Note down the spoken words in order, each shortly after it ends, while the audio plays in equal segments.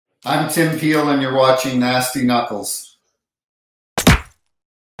I'm Tim Peel, and you're watching Nasty Knuckles.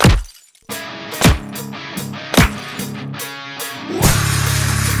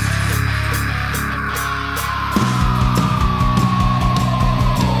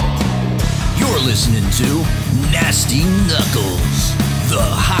 You're listening to Nasty Knuckles, the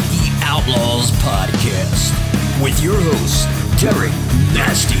Hockey Outlaws podcast, with your hosts, Derek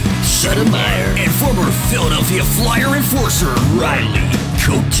Nasty Settlemyre and former Philadelphia Flyer enforcer Riley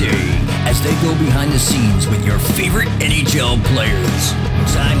Cote, as they go behind the scenes with your favorite NHL players.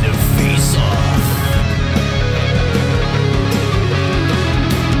 Time to face off.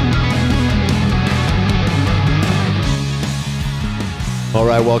 All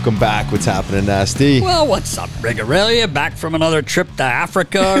right, welcome back. What's happening, Nasty? Well, what's up, Rigarelia? Back from another trip to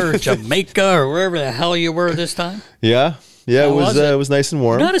Africa or Jamaica or wherever the hell you were this time? Yeah, it was nice and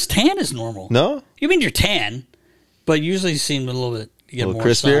warm. Not as tan as normal. No? You mean you're tan, but usually you seem a little bit, you get more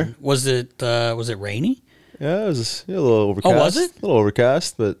crispier? sun. Was it rainy? Yeah, it was a little overcast. Oh, was it? A little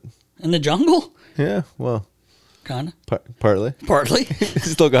overcast, but... In the jungle? Yeah, well... Kind of. Partly. Partly.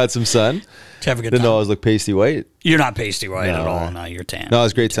 Still got some sun. To have a good Didn't time. know I was like pasty white. You're not pasty white at all. No, you're tan. No, it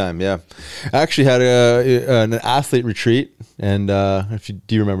was a great time, yeah. I actually had an athlete retreat, and do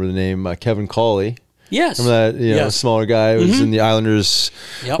you remember the name? Kevin Cawley. Yes. Remember that yes. smaller guy who was in the Islanders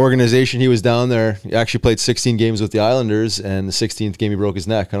organization? He was down there. He actually played 16 games with the Islanders, and the 16th game he broke his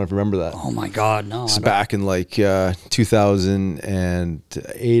neck. I don't know if you remember that. Oh, my God, no. It's back in like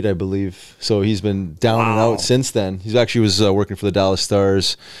 2008, I believe. So he's been down and out since then. He actually was working for the Dallas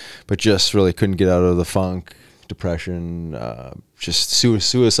Stars, but just really couldn't get out of the funk, depression, just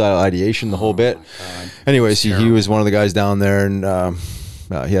suicidal ideation, the whole bit. Anyways, he was one of the guys down there, and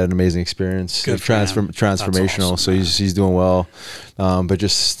he had an amazing experience. Transformational. Awesome, so he's doing well. But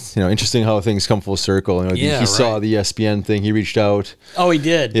just interesting how things come full circle. He saw the ESPN thing. He reached out. Oh, he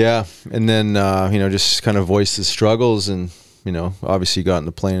did. Yeah, and then just kind of voiced his struggles, and obviously got in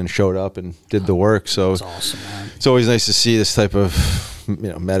the plane and showed up and did the work. So that's awesome, man. It's always nice to see this type of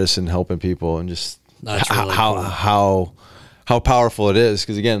medicine helping people, and just how powerful it is.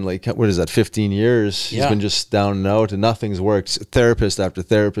 Because again, like, what is that, 15 years he's been just down and out, and nothing's worked. Therapist after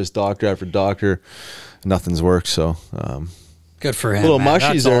therapist, doctor after doctor, nothing's worked. So good for him. Little man.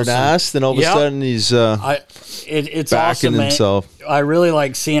 mushies there, Nast, and all of a sudden he's it's backing awesome, himself. I really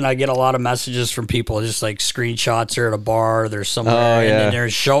like seeing. I get a lot of messages from people, just like screenshots. They're at a bar, they're somewhere, and they're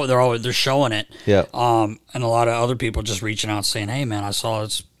showing it. Yeah. And a lot of other people just reaching out saying, "Hey, man, I saw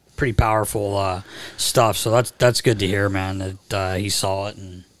it's pretty powerful stuff." So that's good to hear, man. That he saw it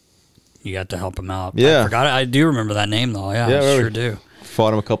and you got to help him out. Yeah. I forgot. I do remember that name though. Yeah, I sure do.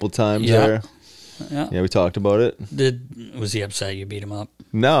 Fought him a couple times there. Yeah, we talked about it. Was he upset you beat him up?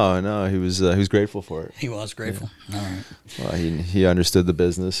 No, he was grateful for it. He was grateful. Yeah. All right. Well, he understood the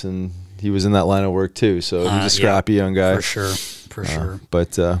business, and he was in that line of work too. So he's a scrappy young guy. For sure.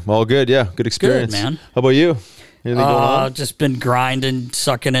 But all good. Yeah, good experience. Good, man. How about you? Anything going on? Just been grinding,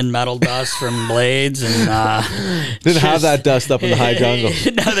 sucking in metal dust from blades, and didn't have that dust up in the high jungle.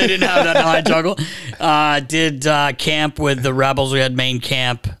 No, they didn't have that in the high jungle. Did camp with the Rebels. We had main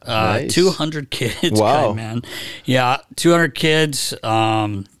camp. Nice. 200 kids. Wow, God, man. Yeah, 200 kids.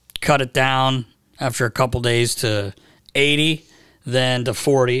 Cut it down after a couple days to 80, then to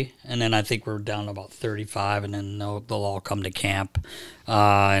 40, and then I think we're down to about 35, and then they'll all come to camp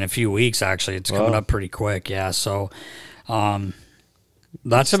in a few weeks. Actually, it's coming up pretty quick. Yeah, so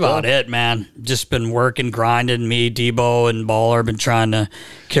that's about it, man. Just been working, grinding. Me, Debo, and Baller been trying to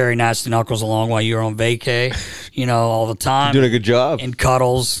carry Nasty Knuckles along while you were on vacay, all the time. You're doing a good job. And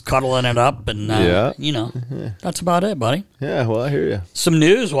cuddling it up, and that's about it, buddy. Yeah, well, I hear you. Some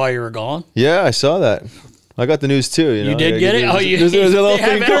news while you were gone. Yeah, I saw that. I got the news too. You did get it? There's a little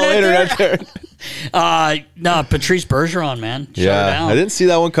thing called internet there. No, Patrice Bergeron, man. Shut her down. I didn't see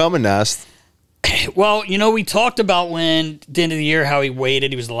that one coming, Nast. Well, we talked about when at the end of the year how he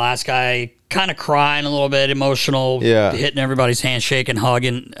waited. He was the last guy, kind of crying a little bit, emotional, hitting everybody's handshake and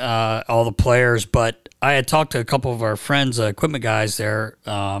hugging all the players. But I had talked to a couple of our friends, equipment guys there.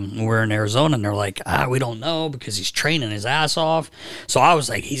 We were in Arizona, and they're like, we don't know because he's training his ass off. So I was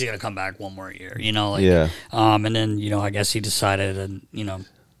like, he's going to come back one more year, And then, I guess he decided,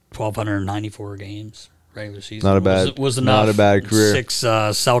 1,294 games. Regular season. Not a bad, was enough. Not a bad career. 6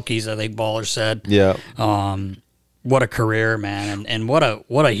 Selkies, I think Baller said. Yeah. What a career, man, and what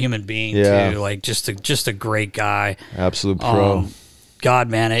a human being too. Like just a great guy. Absolute pro. God,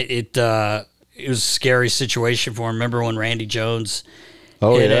 man, it was a scary situation for him. Remember when Randy Jones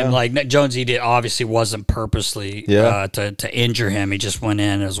hit him? Like Jones, he obviously wasn't purposely to injure him. He just went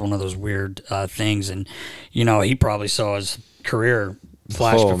in. It was one of those weird things, and he probably saw his career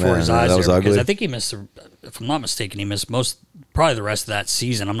flashed before his eyes that was there because ugly. I think he missed, if I'm not mistaken, he missed probably the rest of that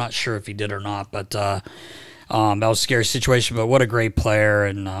season. I'm not sure if he did or not, but that was a scary situation. But what a great player,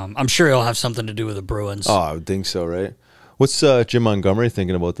 and I'm sure he'll have something to do with the Bruins. Oh, I would think so, right? What's Jim Montgomery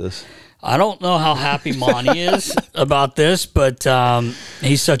thinking about this? I don't know how happy Monty is about this, but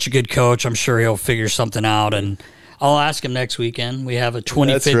he's such a good coach. I'm sure he'll figure something out, and I'll ask him next weekend. We have a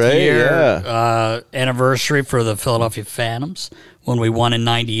 25th year anniversary for the Philadelphia Phantoms when we won in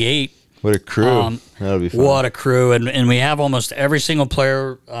 '98. What a crew. That'll be fun. What a crew. And we have almost every single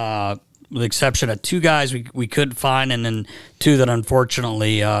player, with the exception of two guys we couldn't find, and then two that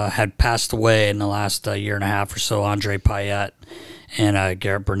unfortunately had passed away in the last year and a half or so, Andre Payette and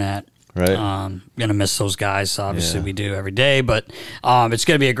Garrett Burnett. Right. Gonna miss those guys. Obviously, we do every day, but it's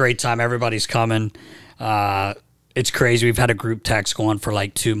gonna be a great time. Everybody's coming. It's crazy. We've had a group text going for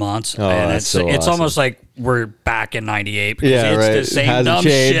like 2 months, and it's awesome. Almost like we're back in '98 because Yeah, it's right. the same Hasn't dumb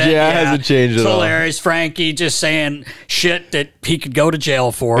changed. shit. Yeah, it hasn't changed it's at all. hilarious. Frankie just saying shit that he could go to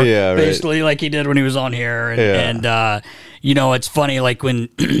jail for, Yeah, right. basically like he did when he was on here, and it's funny like when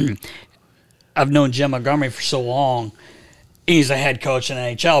I've known Jim Montgomery for so long. He's a head coach in the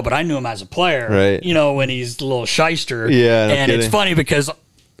NHL, but I knew him as a player. Right. When he's a little shyster. Yeah, no and kidding. it's funny because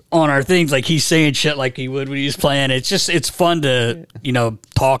on our things, like he's saying shit like he would when he was playing. It's fun to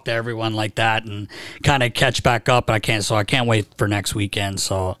talk to everyone like that and kind of catch back up. And I can't wait for next weekend.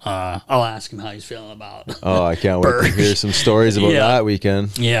 So I'll ask him how he's feeling about. Oh, I can't wait to hear some stories about that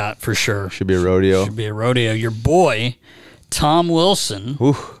weekend. Yeah, for sure. Should be a rodeo. Your boy, Tom Wilson.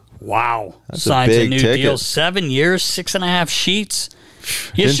 Ooh. Wow. That's signs a a big new ticket. deal. 7 years, 6.5 sheets.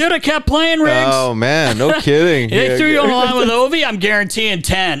 You should have kept playing, Riggs. Oh, man. No kidding. They threw you on the line with Ovi. I'm guaranteeing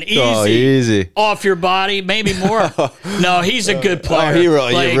 10. Easy. Oh, easy. Off your body, maybe more. No, he's a good player. He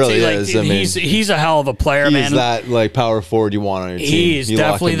really is. I mean, he's a hell of a player, man. He's that power forward you want on your team. He's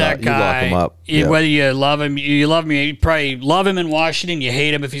definitely that guy. You lock him up. Whether you love him, you probably love him in Washington. You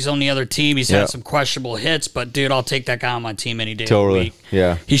hate him if he's on the other team. He's had some questionable hits, but dude, I'll take that guy on my team any day of the week.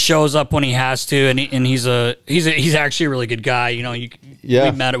 Yeah. He shows up when he has to, and he's actually a really good guy.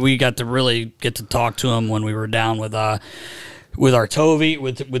 We met. We got to really get to talk to him when we were down with our Tovey,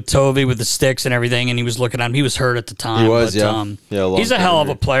 with Tovey, with the sticks and everything, and he was looking at him. He was hurt at the time. He was, he's a hell of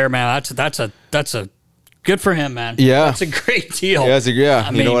a player, man. That's a good for him, man. Yeah, that's a great deal. Yeah,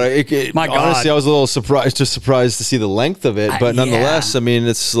 I mean, know what? My God. Honestly, I was a little surprised to see the length of it, but nonetheless, I mean,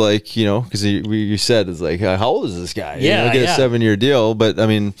 it's like because you said it's like how old is this guy? Yeah, get a 7-year deal, but I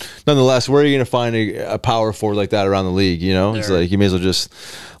mean, nonetheless, where are you going to find a power forward like that around the league? It's like you may as well just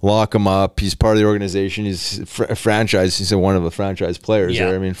lock him up. He's part of the organization. He's a franchise. He's one of the franchise players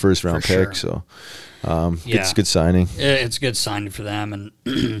there. I mean, first round pick. Sure. So. It's a good signing. It's a good signing for them, and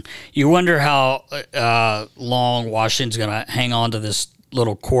you wonder how long Washington's going to hang on to this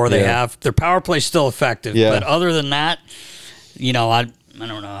little core they have. Their power play's still effective, but other than that, I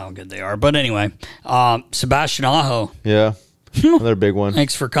don't know how good they are. But anyway, Sebastian Aho. Yeah, another big one.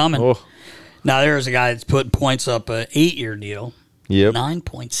 Thanks for coming. Oh. Now there's a guy that's putting points up, an 8-year deal. Yep,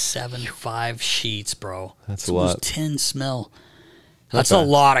 9.75 sheets, bro. That's a lot. 10 smell. That's a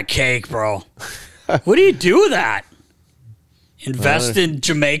lot of cake, bro. What do you do with that? Invest in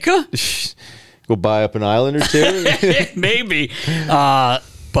Jamaica? Go buy up an island or two? Maybe.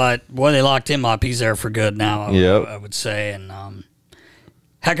 But, boy, they locked him up. He's there for good now, I would say. And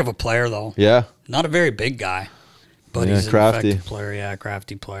heck of a player, though. Yeah. Not a very big guy. But he's an effective player. Yeah,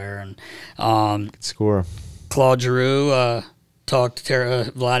 crafty player. And good score. Claude Giroux talked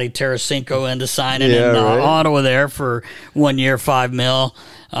Vladimir Tarasenko into signing in Ottawa there for 1 year, $5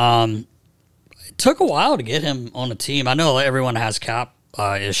 million. It took a while to get him on the team. I know everyone has cap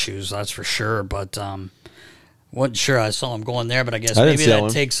issues, that's for sure, but wasn't sure I saw him going there, but I guess maybe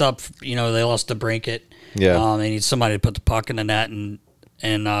that takes up, they lost the Brinkett. Yeah. They need somebody to put the puck in the net, and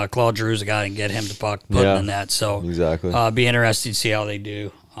Claude Giroux's a guy and get him to put in the net. So exactly. Be interesting to see how they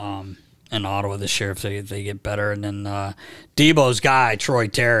do in Ottawa this year if they get better. And then Debo's guy, Troy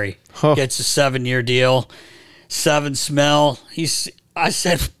Terry, gets a 7-year deal, 7 smell. I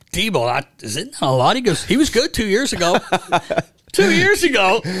said, Debo, is it not a lot? He goes, he was good 2 years ago. 2 years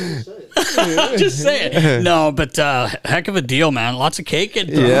ago. Just saying. No, but heck of a deal, man. Lots of cake. And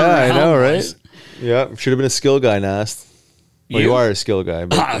I know, right? Yeah, should have been a skill guy, Nast. Well, you are a skill guy,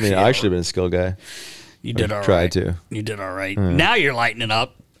 but I should have been a skill guy. You did all right. Tried to. You did all right. Now you're lighting it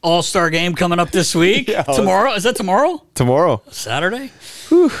up. All-Star game coming up this week. Tomorrow. Is that tomorrow? Tomorrow. Saturday?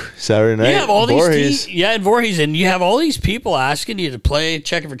 Whew. Saturday night. You have all Voorhees. in Voorhees, and you have all these people asking you to play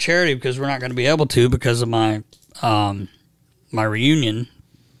Check It for Charity because we're not going to be able to because of my my reunion.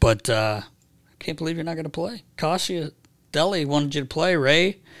 But I can't believe you're not going to play. Costs you Deli wanted you to play,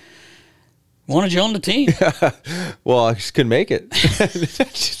 Ray. Wanted you on the team. Well, I just couldn't make it.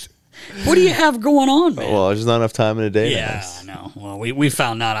 What do you have going on, man? Well, there's not enough time in a day. Yeah, I know. Well, we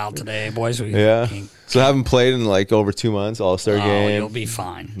found that out today, boys. So I haven't played in like over 2 months, All-Star game. You'll be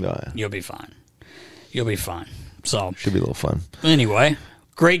fine. No, yeah. You'll be fine. You'll be fine. So should be a little fun. Anyway,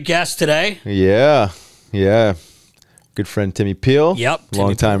 great guest today. Yeah. Good friend Timmy Peel. Yep.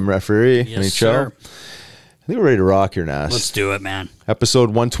 Long-time referee. Yes, sir. I think we're ready to rock here, Nas. Let's do it, man. Episode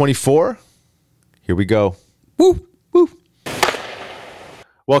 124. Here we go. Woo.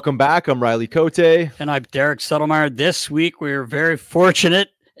 Welcome back. I'm Riley Cote. And I'm Derek Settlemyre. This week, we're very fortunate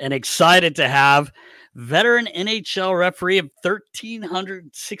and excited to have veteran NHL referee of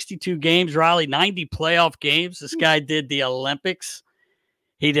 1,362 games, Riley, 90 playoff games. This guy did the Olympics.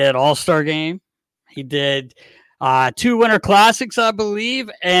 He did All-Star game. He did 2 Winter Classics, I believe.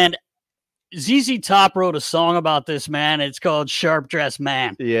 And ZZ Top wrote a song about this man. It's called Sharp Dressed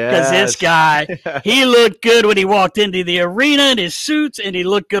Man. Yeah. Because this guy, he looked good when he walked into the arena in his suits, and he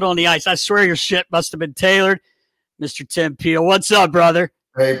looked good on the ice. I swear your shit must have been tailored. Mr. Tim Peel, what's up, brother?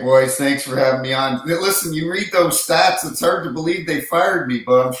 Hey, boys. Thanks for having me on. Listen, you read those stats. It's hard to believe they fired me,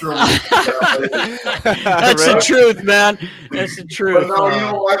 but I'm sure. That's the truth, man. That's the truth. But no, you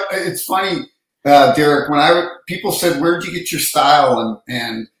know what? It's funny, Derek. When people said, "Where'd you get your style?"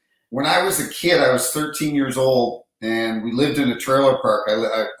 and when I was a kid, I was 13 years old, and we lived in a trailer park.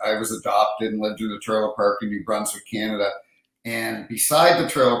 I was adopted and lived in a trailer park in New Brunswick, Canada. And beside the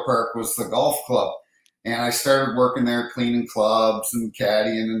trailer park was the golf club. And I started working there, cleaning clubs and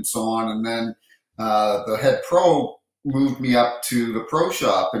caddying and so on. And then the head pro moved me up to the pro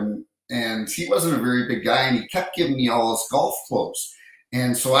shop, and he wasn't a very big guy, and he kept giving me all his golf clothes.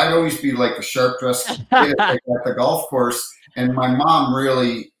 And so I'd always be like a sharp-dressed kid at the golf course. And my mom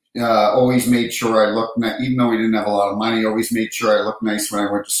really always made sure I looked nice, even though we didn't have a lot of money, always made sure I looked nice when I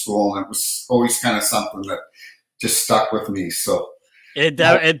went to school. And it was always kind of something that just stuck with me. So it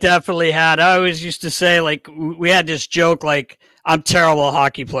definitely had. I always used to say, like, we had this joke, like, I'm terrible a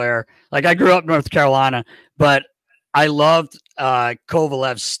hockey player. Like, I grew up in North Carolina, but I loved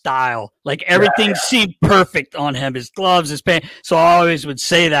Kovalev's style. Like, everything seemed perfect on him, his gloves, his pants. So I always would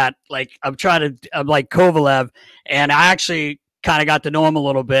say that, like, I'm like Kovalev. And I actually kind of got to know him a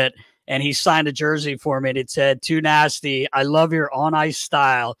little bit, and he signed a jersey for me, and it said, "Too nasty. I love your on-ice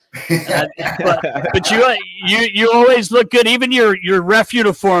style." But you always look good. Even your ref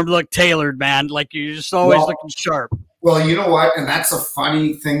uniform looked tailored, man. Like, you're just always looking sharp. Well, you know what? And that's a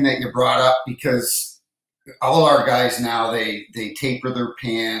funny thing that you brought up, because all our guys now, they taper their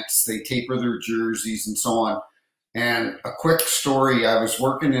pants, they taper their jerseys and so on. And a quick story, I was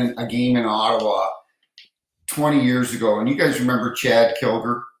working in a game in Ottawa 20 years ago, and you guys remember Chad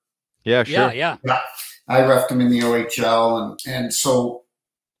Kilger? Yeah, sure. Yeah. I reffed him in the OHL, and so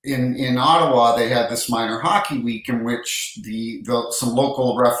in Ottawa they had this minor hockey week in which some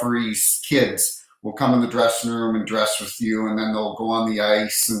local referees' kids will come in the dressing room and dress with you, and then they'll go on the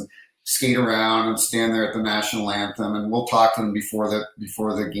ice and skate around and stand there at the national anthem, and we'll talk to them before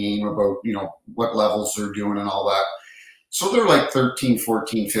the game about, you know, what levels they're doing and all that. So they're like 13,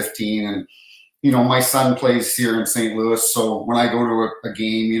 14, 15, and you know, my son plays here in St. Louis, so when I go to a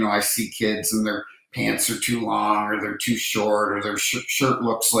game, you know, I see kids and their pants are too long, or they're too short, or their shirt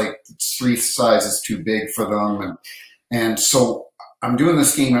looks like it's 3 sizes too big for them. And so I'm doing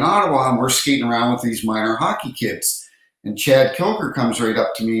this game in Ottawa, and we're skating around with these minor hockey kids. And Chad Kilger comes right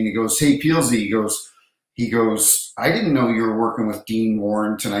up to me, and he goes, "Hey, Peelsy," he goes, "I didn't know you were working with Dean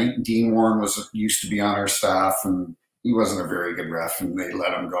Warren tonight." Dean Warren used to be on our staff, and he wasn't a very good ref, and they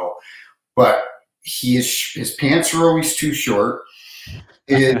let him go. But his pants were always too short.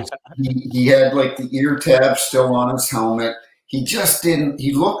 He had like the ear tab still on his helmet. He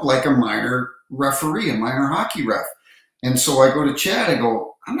looked like a minor referee, a minor hockey ref. And so I go to Chad, I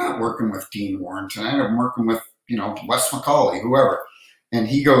go, "I'm not working with Dean Warren tonight. I'm working with, you know, Wes McCauley, whoever." And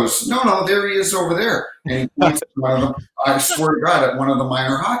he goes, no, there he is over there. And he points at one of them, I swear to God, at one of the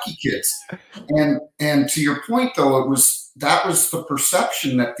minor hockey kids. And to your point, though, that was the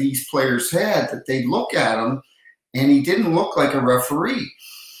perception that these players had, that they look at him and he didn't look like a referee.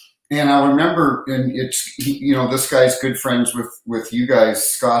 And I remember, and this guy's good friends with you guys,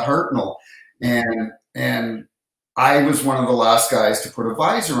 Scott Hartnell, and I was one of the last guys to put a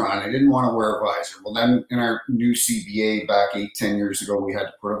visor on. I didn't want to wear a visor. Well, then in our new CBA back 8-10 years ago, we had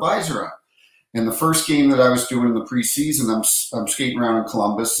to put a visor on. And the first game that I was doing in the preseason, I'm skating around in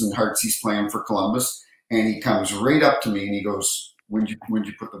Columbus, and Hartsy's playing for Columbus, and he comes right up to me and he goes, "When'd you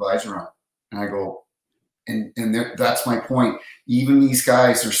put the visor on?" And I go, and that's my point. Even these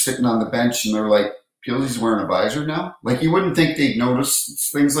guys are sitting on the bench and they're like, Peely's wearing a visor now? Like, you wouldn't think they'd notice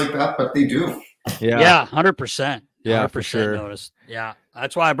things like that, but they do. Yeah, 100%. Yeah, 100% for sure. noticed. Yeah,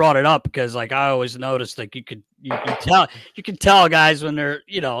 that's why I brought it up, because like I always noticed, like you can tell guys when they're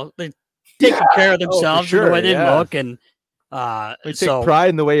they're taking care of themselves and the way they look, and we take pride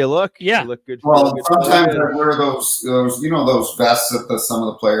in the way you look. Yeah, you look good. Well, sometimes I wear those those vests that some of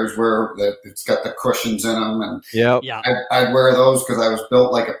the players wear that it's got the cushions in them, and I'd wear those because I was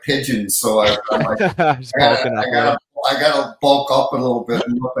built like a pigeon, so I'm like, I gotta bulk up a little bit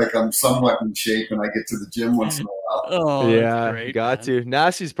and look like I'm somewhat in shape, and I get to the gym once in a while. Oh, yeah, great, got to.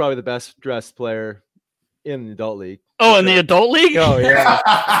 Nasty's probably the best dressed player in the adult league. Oh, in the adult league? Oh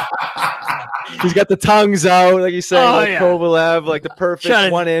yeah. He's got the tongues out, like you say, Kovalev, like the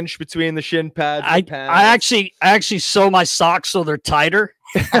perfect 1 inch between the shin pads. And pants. I actually sew my socks so they're tighter,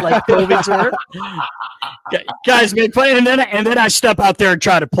 like Kobe's are. Guys, man, playing, and then I step out there and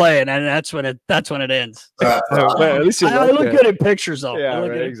try to play, and that's when it ends. At least I look good in pictures, though. Yeah,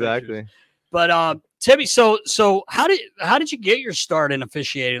 right, exactly. Pictures. But Timmy, so how did you get your start in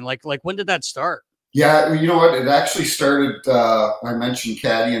officiating? Like when did that start? Yeah, you know what? It actually started. I mentioned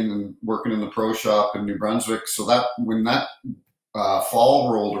caddying and working in the pro shop in New Brunswick. So that when that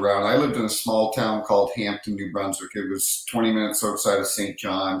fall rolled around, I lived in a small town called Hampton, New Brunswick. It was 20 minutes outside of St.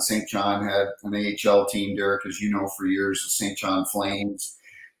 John. St. John had an AHL team, Derek, as you know, for years, the St. John Flames,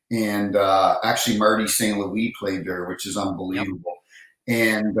 and actually Marty St. Louis played there, which is unbelievable. Yep.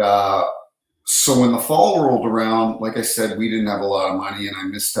 And so when the fall rolled around, like I said, we didn't have a lot of money, and I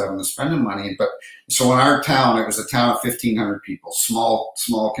missed having to spend money. But so in our town, it was a town of 1,500 people,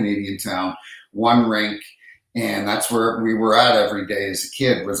 small Canadian town, one rink, and that's where we were at every day as a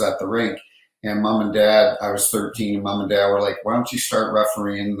kid, was at the rink. And mom and dad, I was 13, and mom and dad were like, "Why don't you start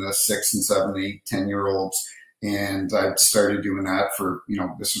refereeing the 6 and 7, 8, 10-year-olds?" And I started doing that for,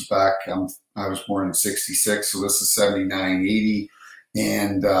 this was back, I was born in 66, so this is 79, 80.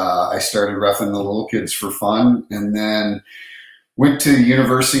 And I started reffing the little kids for fun, and then went to the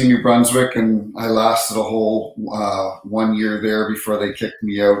University of New Brunswick, and I lasted a whole 1 year there before they kicked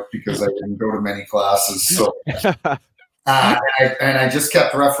me out because I didn't go to many classes. So, and I just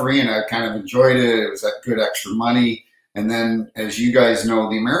kept refereeing. I kind of enjoyed it. It was that good extra money. And then, as you guys know,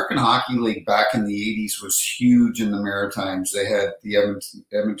 the American Hockey League back in the 80s was huge in the Maritimes. They had the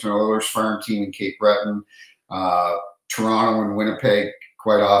Edmonton Oilers farm team in Cape Breton. Toronto and Winnipeg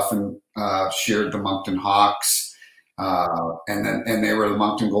quite often shared the Moncton Hawks, and they were the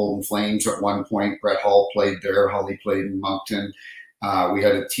Moncton Golden Flames at one point. Brett Hull played there. Hully played in Moncton. We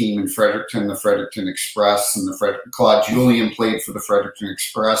had a team in Fredericton, the Fredericton Express, and Claude Julien played for the Fredericton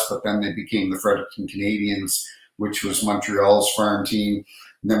Express, but then they became the Fredericton Canadians, which was Montreal's farm team.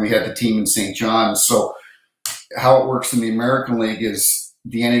 And then we had the team in St. John. So how it works in the American League is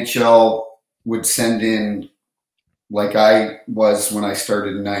the NHL would send in, like I was when I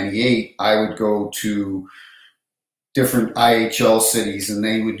started in 98, I would go to different IHL cities and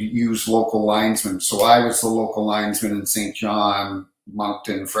they would use local linesmen. So I was the local linesman in St. John,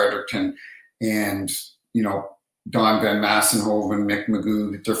 Moncton, Fredericton, and, Don Van Massenhoven, Mick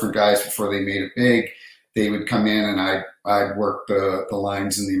Magoo, the different guys before they made it big, they would come in and I'd work the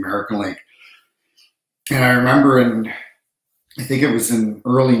lines in the American League. And I remember I think it was in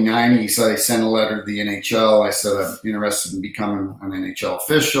early 90s, I sent a letter to the NHL. I said, I'm interested in becoming an NHL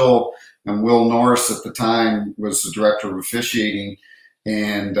official. And Will Norris at the time was the director of officiating.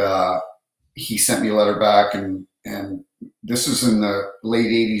 And he sent me a letter back. And this was in the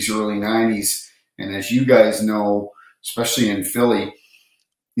late 80s, early 90s. And as you guys know, especially in Philly,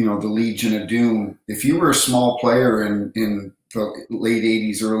 the Legion of Doom, if you were a small player in the late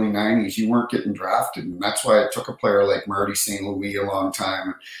 80s, early 90s, you weren't getting drafted. And that's why it took a player like Marty St. Louis a long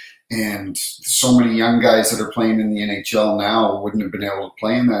time. And so many young guys that are playing in the NHL now wouldn't have been able to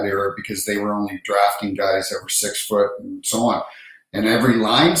play in that era because they were only drafting guys that were 6 foot and so on. And every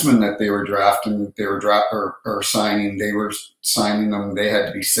linesman that they were drafting, or signing, they were signing them, they had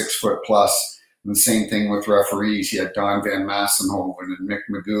to be 6 foot plus. And the same thing with referees. You had Don Van Massenhoven and Mick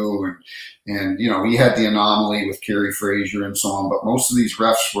Magoo, and he had the anomaly with Kerry Fraser and so on. But most of these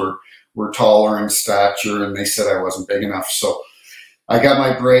refs were taller in stature, and they said I wasn't big enough. So I got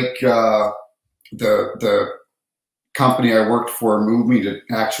my break. The company I worked for moved me to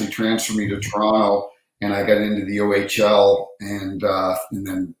actually transfer me to Toronto, and I got into the OHL. And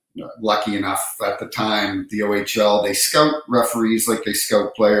then lucky enough at the time, the OHL, they scout referees like they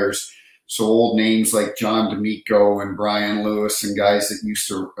scout players. So old names like John D'Amico and Brian Lewis and guys that used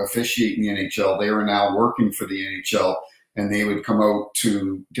to officiate in the NHL, they were now working for the NHL, and they would come out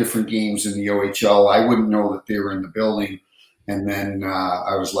to different games in the OHL. I wouldn't know that they were in the building. And then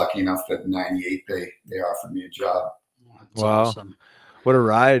I was lucky enough that in '98 they offered me a job. That's awesome. What a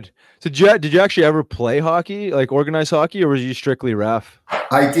ride. So did you actually ever play hockey, like organized hockey, or was you strictly ref?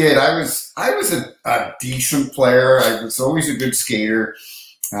 I did. I was a decent player. I was always a good skater.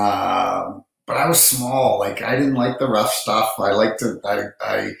 But I was small. Like, I didn't like the rough stuff.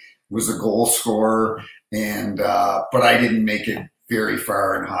 I was a goal scorer, and but I didn't make it very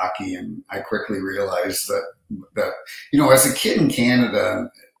far in hockey. And I quickly realized that as a kid in Canada,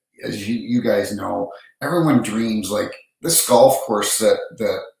 as you guys know, everyone dreams, like, this golf course that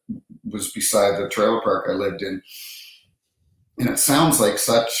was beside the trailer park I lived in. And it sounds like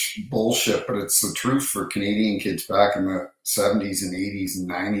such bullshit, but it's the truth for Canadian kids back in the 70s and 80s and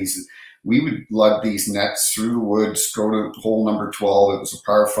 90s. We would lug these nets through the woods, go to hole number 12. It was a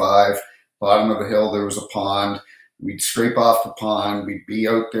par 5. Bottom of the hill, there was a pond. We'd scrape off the pond. We'd be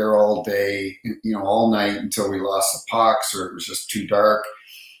out there all day, all night until we lost the pucks or it was just too dark.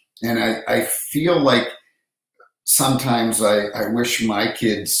 And I feel like sometimes I wish my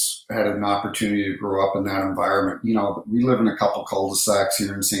kids had an opportunity to grow up in that environment. We live in a couple cul-de-sacs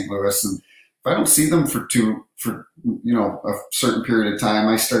here in St. Louis, and if I don't see them for a certain period of time,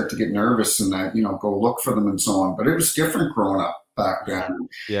 I start to get nervous and I go look for them and so on. But it was different growing up back then.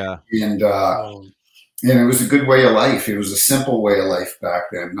 Yeah. And it was a good way of life. It was a simple way of life back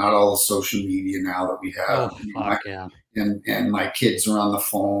then. Not all the social media now that we have. And my kids are on the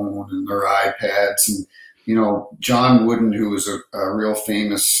phone and their iPads. And John Wooden, who was a real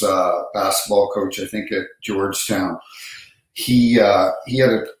famous basketball coach, I think at Georgetown, he had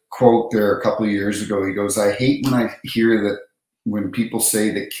a quote there a couple of years ago. He goes, "I hate when I hear that when people say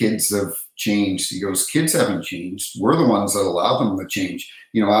that kids have changed." He goes, "Kids haven't changed. We're the ones that allow them to change."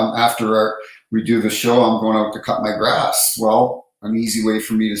 After we do the show, I'm going out to cut my grass. Well, an easy way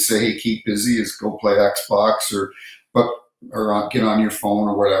for me to say, "Hey, keep busy," is go play Xbox or get on your phone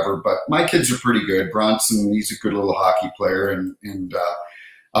or whatever. But my kids are pretty good. Bronson, he's a good little hockey player, and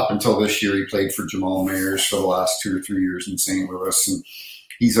up until this year, he played for Jamal Mayers for the last 2 or 3 years in St. Louis, and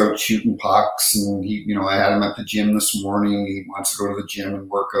he's out shooting pucks. And I had him at the gym this morning. He wants to go to the gym and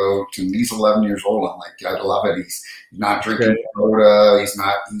work out, and he's 11 years old. I'm like, I love it. He's not drinking soda. He's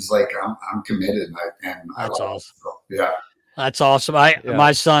like, I'm committed. That's awesome. So, yeah. That's awesome.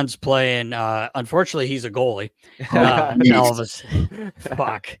 My son's playing. Unfortunately, he's a goalie. Elvis,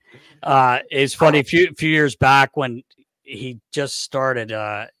 fuck. It's funny. A few years back when he just started,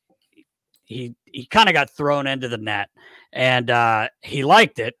 he kind of got thrown into the net, and he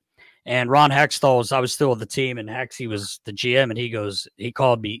liked it. And Ron Hextall I was still with the team, and he was the GM, and he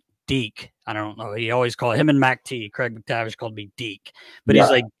called me Deke. I don't know. He always called him and Mac T. Craig McTavish called me Deke, but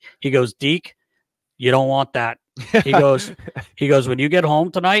he goes, "Deke, you don't want that." He goes, "When you get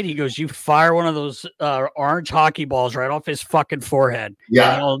home tonight," he goes, "you fire one of those orange hockey balls right off his fucking forehead.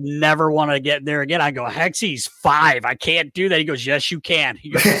 Yeah, he'll never want to get there again." I go, "Hex, he's 5. I can't do that." He goes, "Yes, you can." He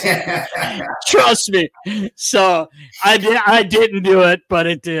goes, "Trust me." So I didn't do it, but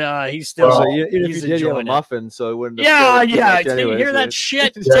he's still. Well, he's enjoying a muffin, so it wouldn't. Yeah. Did you hear that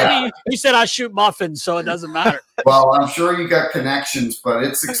shit? Yeah. He said I shoot muffins, so it doesn't matter. Well, I'm sure you got connections, but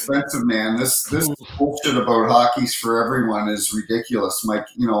it's expensive, man. This bullshit about hockey's for everyone is ridiculous.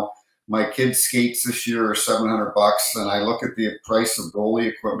 My kid's skates this year are $700, and I look at the price of goalie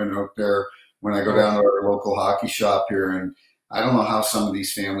equipment out there when I go down to our local hockey shop here, and I don't know how some of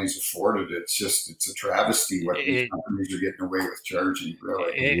these families afford it. It's a travesty what these companies are getting away with charging.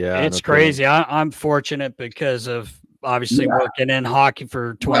 Really, it's crazy. I'm fortunate because of obviously working in hockey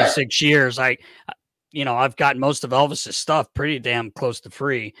for 26 years. I've gotten most of Elvis's stuff pretty damn close to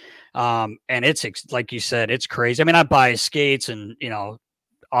free. And it's like you said, it's crazy. I mean, I buy his skates and,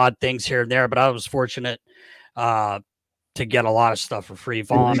 odd things here and there, but I was fortunate to get a lot of stuff for free.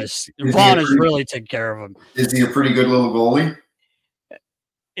 Vaughn is really taking care of him. Is he a pretty good little goalie?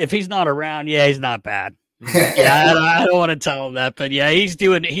 If he's not around, he's not bad. I don't want to tell him that, but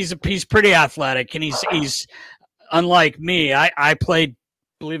he's pretty athletic, and he's unlike me. I played,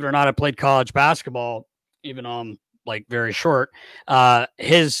 believe it or not, I played college basketball, even though I'm like very short.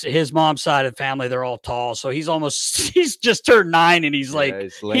 His mom's side of the family, they're all tall. So he's just turned 9, and he's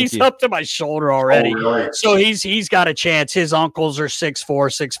he's up to my shoulder already. Oh, really? So he's got a chance. His uncles are 6'4",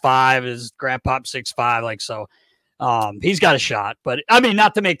 6'5", his grandpa 6'5", he's got a shot. But I mean,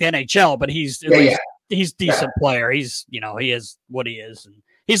 not to make the NHL, but he's a decent player. He's, he is what he is. And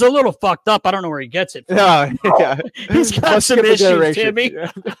he's a little fucked up. I don't know where he gets it from. He's got some issues, Timmy.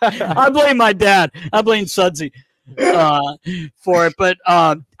 I blame my dad. I blame Sudsy for it. But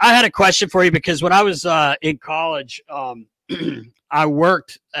I had a question for you, because when I was in college, I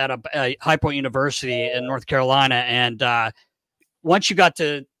worked at a High Point University in North Carolina, and once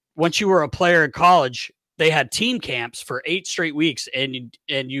you were a player in college, they had team camps for 8 straight weeks, and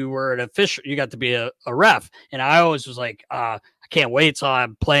you were an official. You got to be a ref. And I always was like, I can't wait till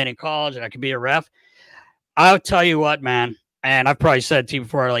I'm playing in college and I can be a ref. I'll tell you what, man. And I've probably said to you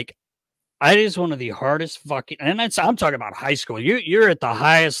before, like, it is one of the hardest fucking, and I'm talking about high school. You're at the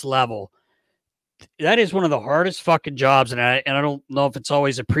highest level. That is one of the hardest fucking jobs, and I don't know if it's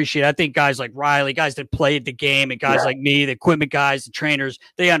always appreciated. I think guys like Riley, guys that played the game, and guys like me, the equipment guys, the trainers,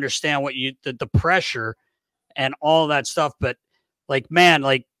 they understand what the pressure and all that stuff. But like, man,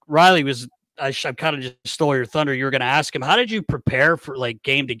 like Riley was, I kind of just stole your thunder. You were going to ask him, how did you prepare for like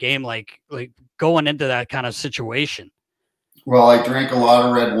game to game, like going into that kind of situation? Well, I drank a lot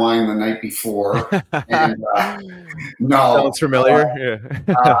of red wine the night before, and no, sounds familiar.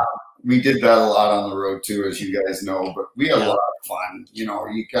 We did that a lot on the road too, as you guys know, but we had a lot of fun. You know,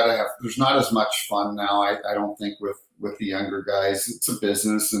 you gotta have, there's not as much fun now. I don't think with the younger guys. It's a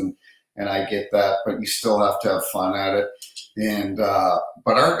business, and I get that, but you still have to have fun at it. And,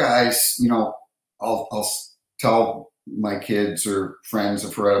 but our guys, you know, I'll tell my kids or friends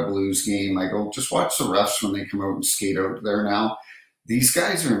if we're at a Blues game, I go, just watch the refs when they come out and skate out there now. These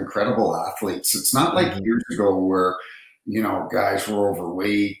guys are incredible athletes. It's not like years ago where, you know, guys were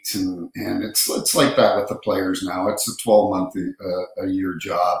overweight, and it's like that with the players now. It's a 12-month a year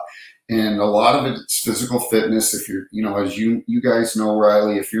job, and a lot of it's physical fitness. If you're, you know, as you guys know,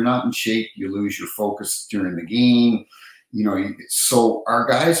 Riley, if you're not in shape, you lose your focus during the game. You know, so our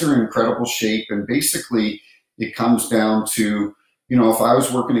guys are in incredible shape, and basically it comes down to, you know, if I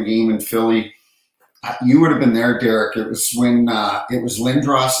was working a game in Philly, you would have been there, Derek. It was when it was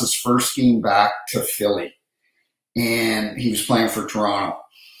Lindros's first game back to Philly, and he was playing for Toronto.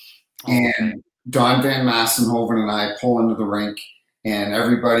 And Don Van Massenhoven and I pull into the rink, and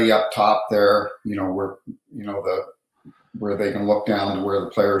everybody up top there, you know, where they can look down to where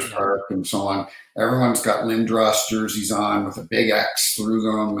the players park and so on. Everyone's got Lindros jerseys on with a big X through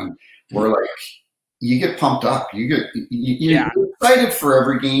them, and we're like, you get pumped up. You're excited for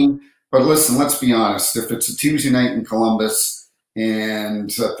every game. But listen, let's be honest. If it's a Tuesday night in Columbus, and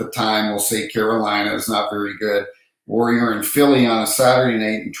at the time we'll say Carolina is not very good, or you're in Philly on a Saturday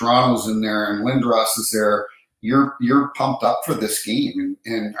night and Toronto's in there and Lindros is there, you're pumped up for this game.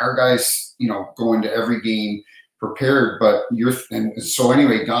 And our guys, you know, go into every game prepared. But and so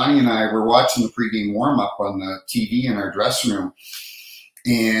anyway, Donnie and I were watching the pregame warm up on the TV in our dressing room.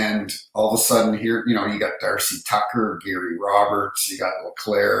 And all of a sudden here, you know, you got Darcy Tucker, Gary Roberts, you got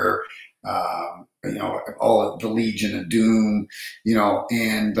LeClaire, you know, all of the Legion of Doom, you know,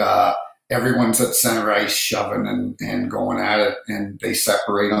 and everyone's at center ice shoving and going at it, and they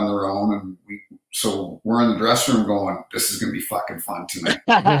separate on their own. And so we're in the dressing room going, this is going to be fucking fun tonight.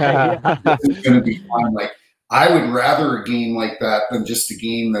 This is going to be fun. Like, I would rather a game like that than just a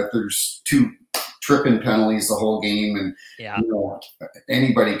game that there's 2 tripping penalties the whole game, and you know,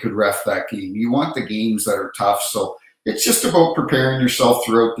 anybody could ref that game. You want the games that are tough. So it's just about preparing yourself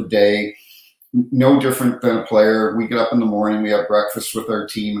throughout the day. No different than a player. We get up in the morning, we have breakfast with our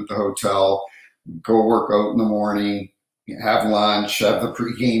team at the hotel, go work out in the morning, have lunch, have the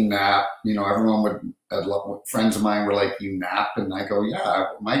pregame nap. You know, everyone would, friends of mine were like, you nap? And I go, yeah,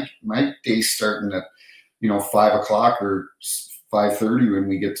 my day's starting at, you know, 5 o'clock or 5:30 when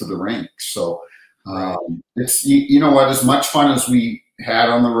we get to the rink. So it's, you know what, as much fun as we had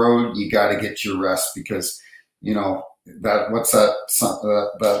on the road, you got to get your rest, because, you know, that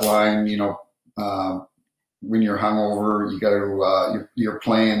line, you know, when you're hungover, you got to, you're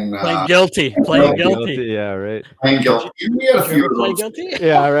playing guilty. Yeah, right. Playing guilty. We had a few of those. Guilty?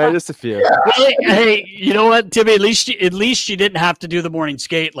 Yeah, right. Just a few. Yeah. Well, hey, you know what, Timmy? At least you didn't have to do the morning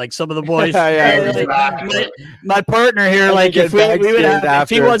skate like some of the boys. My partner here, like if if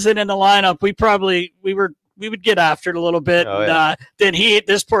he wasn't in the lineup, we would get after it a little bit. Then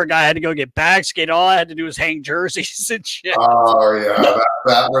this poor guy had to go get bag skate. All I had to do was hang jerseys and shit. Oh yeah,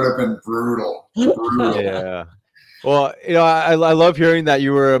 that would have been brutal. Yeah. Well, you know, I love hearing that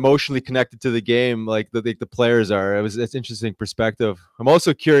you were emotionally connected to the game, like the players are. It's interesting perspective. I'm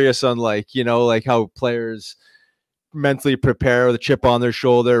also curious on, like, you know, like how players mentally prepare with a chip on their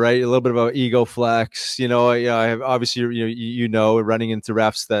shoulder, right? A little bit of an ego flex. You know, I have, obviously, you know, running into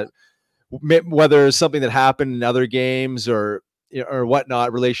refs that, whether it's something that happened in other games or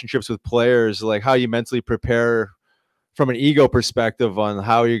whatnot, relationships with players, like how you mentally prepare from an ego perspective on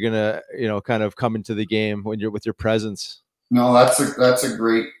how you're gonna, you know, kind of come into the game when you're with your presence. No, that's a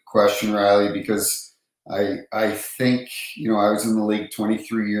great question, Riley, because I think, you know, I was in the league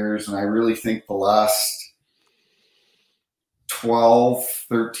 23 years, and I really think the last 12,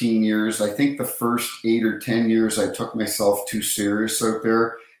 13 years. I think the first 8 or 10 years I took myself too serious out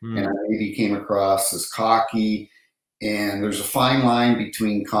there, and I maybe came across as cocky. And there's a fine line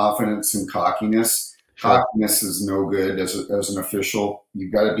between confidence and cockiness. Sure. Cockiness is no good as an official.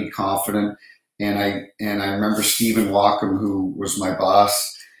 You've got to be confident. And I remember Stephen Walkham, who was my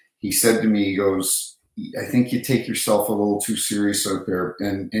boss, he said to me, he goes, I think you take yourself a little too serious out there.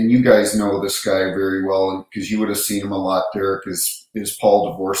 And you guys know this guy very well because you would have seen him a lot, Derek, is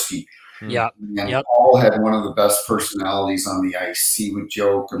Paul Dvorsky. Yeah. And yep. Paul had one of the best personalities on the ice. He would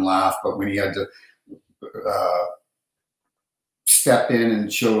joke and laugh, but when he had to step in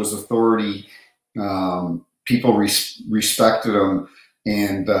and show his authority, people respected him.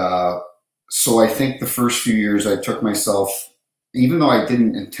 And so I think the first few years I took myself, even though I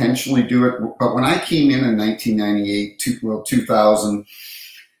didn't intentionally do it, but when I came in 1998, 2000,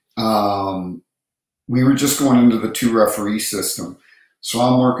 we were just going into the 2 referee system. So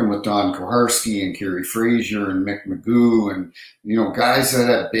I'm working with Don Koharski and Kerry Frazier and Mick Magoo and, guys that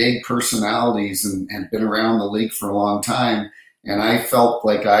have big personalities and been around the league for a long time. And I felt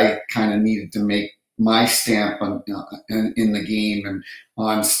like I kind of needed to make my stamp in the game and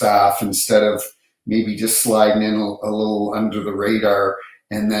on staff instead of maybe just sliding in a little under the radar.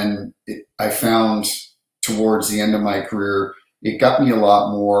 And then I found towards the end of my career, it got me a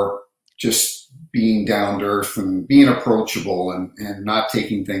lot more just being down to earth and being approachable and not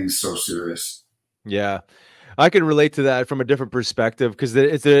taking things so serious. Yeah. I can relate to that from a different perspective because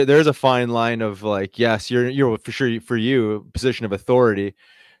there's a fine line of like, yes, you're for sure for you a position of authority.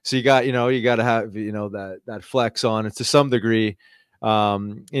 So you got to have, that flex on it to some degree.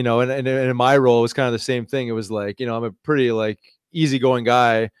 And in my role, it was kind of the same thing. It was like, I'm a pretty like easygoing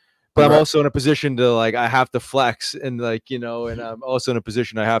guy, but I'm also in a position to like, I have to flex and like, and I'm also in a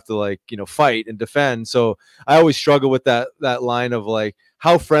position I have to like, fight and defend. So I always struggle with that line of like,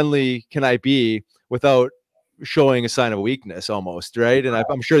 how friendly can I be without showing a sign of weakness almost, right? And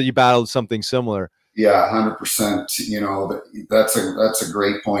I'm sure you battled something similar. Yeah, 100%. That's a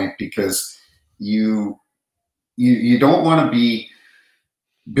great point because you don't want to be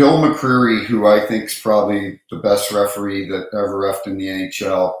Bill McCreary, who I think is probably the best referee that ever reffed in the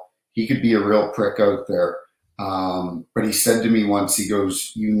NHL. He could be a real prick out there. But he said to me once, he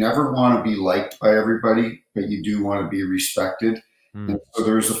goes, you never want to be liked by everybody, but you do want to be respected. And so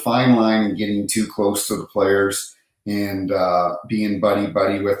there's a fine line in getting too close to the players and being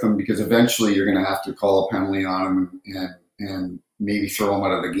buddy with them, because eventually you're going to have to call a penalty on them and maybe throw them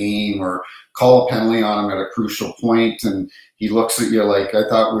out of the game or call a penalty on him at a crucial point. And he looks at you like, I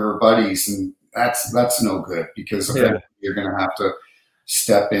thought we were buddies. And that's no good because eventually you're going to have to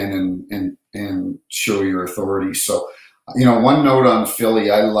step in and show your authority. So, one note on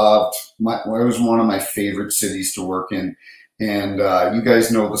Philly, I loved, it was one of my favorite cities to work in. And you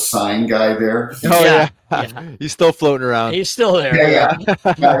guys know the sign guy there? Oh, yeah. He's still floating around. He's still there. Yeah,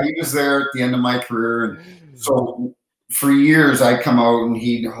 he was there at the end of my career. And so for years, I'd come out and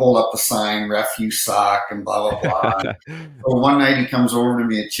he'd hold up the sign, ref you suck, and blah, blah, blah. So one night he comes over to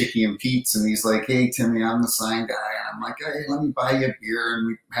me at Chicky and Pete's and he's like, hey, Timmy, I'm the sign guy. And I'm like, hey, let me buy you a beer. And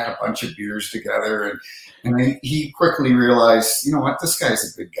we had a bunch of beers together. And he quickly realized, you know what, this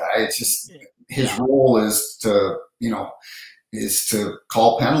guy's a good guy. It's just his role is to, is to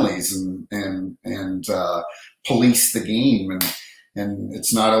call penalties and police the game. And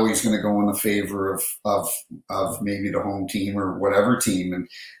it's not always going to go in the favor of maybe the home team or whatever team.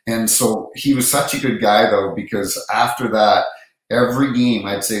 And so he was such a good guy, though, because after that, every game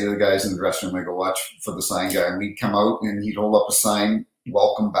I'd say to the guys in the dressing room, I go, watch for the sign guy. And we'd come out and he'd hold up a sign,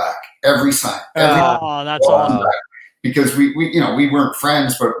 welcome back. Every sign. That's awesome. Back. Because we weren't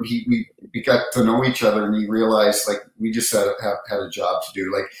friends, but we got to know each other, and he realized like we just had a job to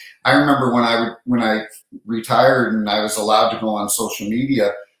do. Like I remember when I retired and I was allowed to go on social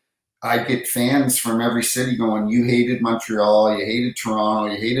media, I'd get fans from every city going, "You hated Montreal, you hated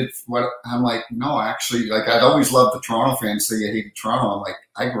Toronto, you hated what?" I'm like, no, actually, like I'd always loved the Toronto fans say you hated Toronto. I'm like,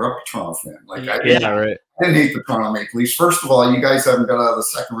 I grew up a Toronto fan. Like I didn't hate the Toronto Maple Leafs. First of all, you guys haven't got out of the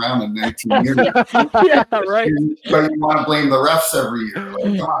second round in 19 years. Yeah, right. But you want to blame the refs every year.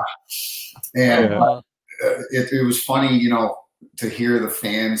 Like, gosh. And it was funny, to hear the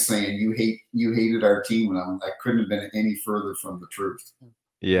fans saying you hated our team, and I couldn't have been any further from the truth.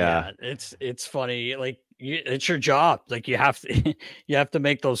 Yeah, it's funny. Like it's your job. Like you have to, you have to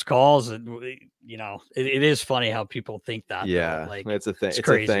make those calls, and it is funny how people think that. Yeah, like it's a it's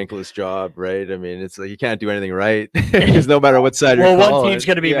crazy. a thankless job, right? I mean, it's like you can't do anything right because no matter what side you're calling, one team's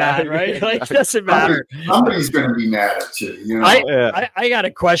going to be mad, right? Exactly. Like it doesn't matter. Somebody's going to be mad at you. I got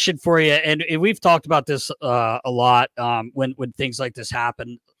a question for you, and we've talked about this a lot when things like this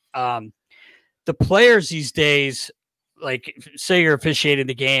happen. The players these days, like say you're officiating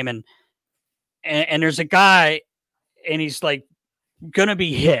the game, and there's a guy, and he's like going to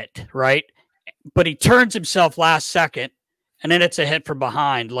be hit, right? But he turns himself last second, and then it's a hit from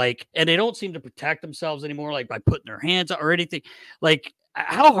behind. Like, and they don't seem to protect themselves anymore, like by putting their hands up or anything. Like,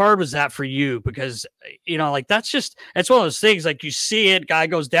 how hard was that for you? Because like it's one of those things. Like you see it, guy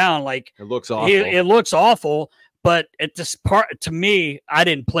goes down, like it looks awful. It looks awful. But at this part, to me, I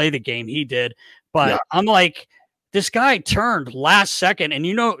didn't play the game. He did, but I'm like, this guy turned last second, and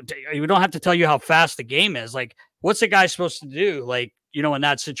you don't have to tell you how fast the game is. Like, what's the guy supposed to do? Like, in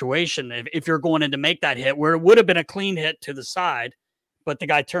that situation, if you're going in to make that hit where it would have been a clean hit to the side, but the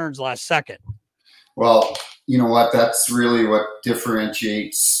guy turns last second. Well, you know what? That's really what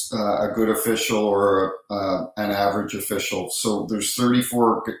differentiates a good official or an average official. So there's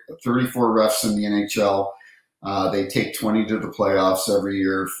 34 refs in the NHL. They take 20 to the playoffs every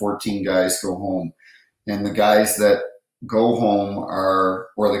year. 14 guys go home. And the guys that go home or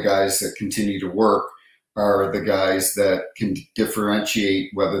the guys that continue to work are the guys that can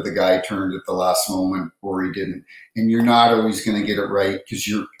differentiate whether the guy turned at the last moment or he didn't. And you're not always going to get it right because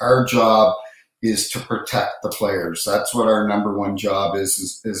our job is to protect the players. That's what our number one job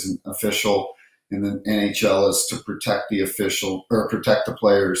is an official in the NHL, is to protect the official or protect the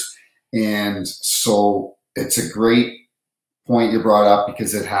players. And so it's a great point you brought up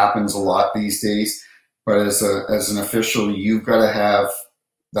because it happens a lot these days. But as an official, you've got to have,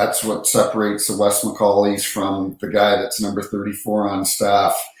 that's what separates the Wes McCauley's from the guy that's number 34 on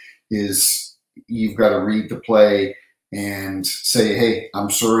staff, is you've got to read the play and say, hey, I'm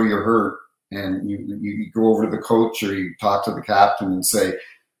sorry you're hurt. And you go over to the coach or you talk to the captain and say,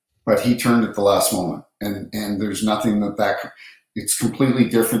 but he turned at the last moment. And there's nothing that it's completely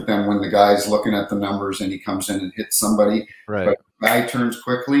different than when the guy's looking at the numbers and he comes in and hits somebody. Right. But if the guy turns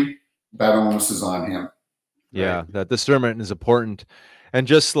quickly, that onus is on him. Yeah, right? That discernment is important. And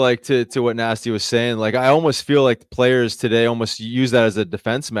just like to what Nasty was saying, like I almost feel like the players today almost use that as a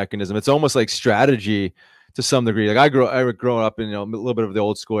defense mechanism. It's almost like strategy to some degree. Like I grew up in a little bit of the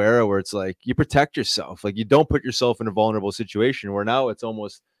old school era where it's like you protect yourself. Like you don't put yourself in a vulnerable situation, where now it's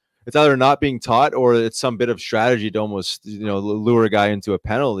either not being taught or it's some bit of strategy to almost lure a guy into a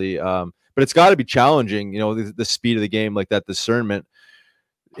penalty. But it's got to be challenging, the speed of the game, like that discernment.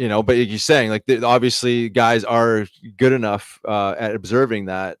 But like you're saying, like obviously guys are good enough at observing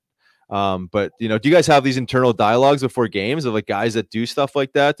that. But do you guys have these internal dialogues before games of like guys that do stuff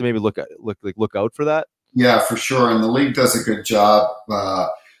like that to maybe look out for that? Yeah, for sure. And the league does a good job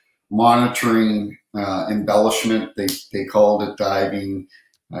monitoring embellishment. They called it diving.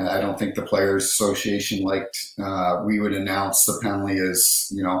 I don't think the Players Association liked. We would announce the penalty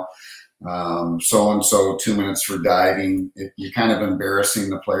as so and so 2 minutes for diving. You're kind of embarrassing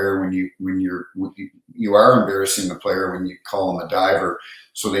the player when you are embarrassing the player when you call him a diver.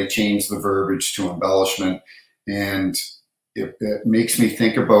 So they changed the verbiage to embellishment, and it makes me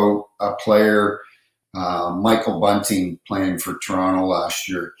think about a player, Michael Bunting, playing for Toronto last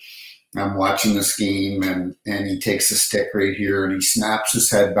year. I'm watching this game, and he takes a stick right here, and he snaps his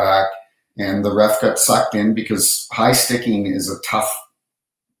head back, and the ref got sucked in because high sticking is a tough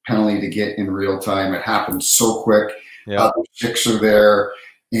penalty to get in real time. It happens so quick. Yeah. The sticks are there,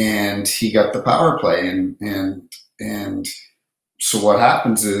 and he got the power play, and so what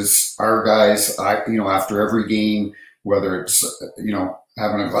happens is our guys, after every game, whether it's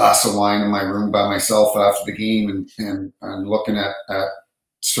having a glass of wine in my room by myself after the game and looking at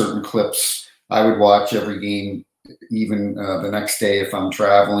certain clips, I would watch every game, even the next day if I'm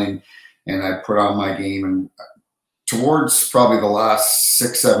traveling, and I put on my game. And towards probably the last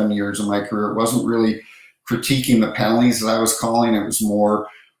 6-7 years of my career, it wasn't really critiquing the penalties that I was calling. It was more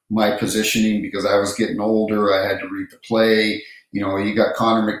my positioning because I was getting older. I had to read the play. You got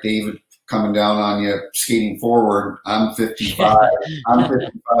Connor McDavid coming down on you, skating forward. I'm 55. I'm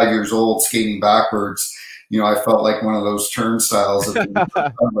 55 years old, skating backwards. I felt like one of those turnstiles of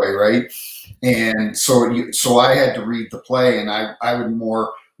the runway, right? And so I had to read the play, and I would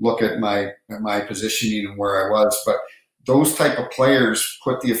more look at my positioning and where I was. But those type of players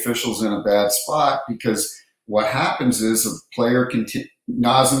put the officials in a bad spot, because what happens is a player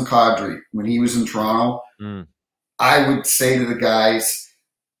Nazem Kadri, when he was in Toronto, I would say to the guys,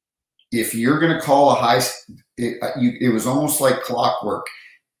 if you're going to call a high, it was almost like clockwork.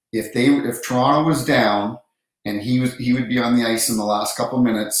 If Toronto was down and he would be on the ice in the last couple of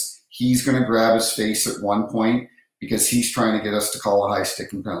minutes, he's going to grab his face at one point because he's trying to get us to call a high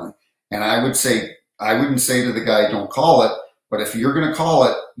sticking penalty. And I wouldn't say to the guy, don't call it, but if you're going to call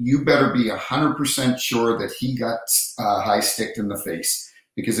it, you better be 100% sure that he got high sticked in the face.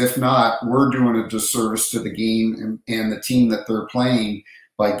 Because if not, we're doing a disservice to the game and the team that they're playing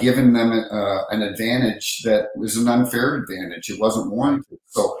by giving them an advantage that was an unfair advantage. It wasn't warranted.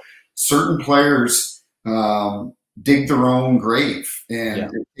 So certain players dig their own grave, and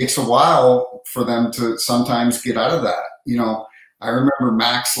it takes a while for them to sometimes get out of that. You know, I remember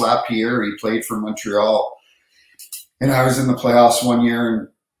Max Lapierre, he played for Montreal, and I was in the playoffs one year, and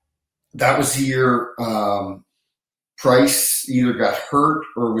that was the year Price either got hurt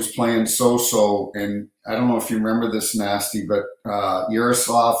or was playing so-so. And I don't know if you remember this, Nasty, but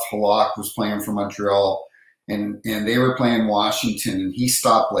Yaroslav Halak was playing for Montreal, and they were playing Washington, and he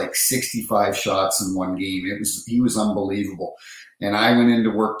stopped like 65 shots in one game. He was unbelievable. And I went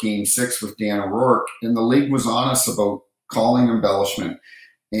into work game 6 with Dan O'Rourke, and the league was on us about calling embellishment.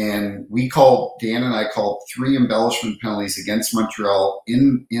 And Dan and I called 3 embellishment penalties against Montreal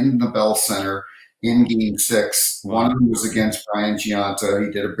in the Bell Center in game 6. One of them was against Brian Giunta.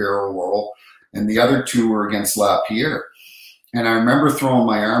 He did a barrel roll. And the other 2 were against Lapierre. And I remember throwing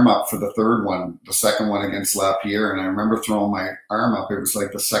my arm up for the third one, the second one against Lapierre. And I remember throwing my arm up. It was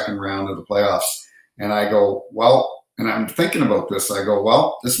like the second round of the playoffs. And I go, well, and I'm thinking about this. I go,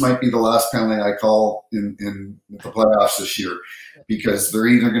 well, this might be the last penalty I call in the playoffs this year, because they're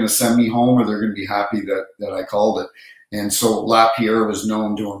either going to send me home or they're going to be happy that I called it. And so Lapierre was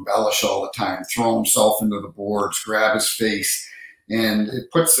known to embellish all the time, throw himself into the boards, grab his face. And it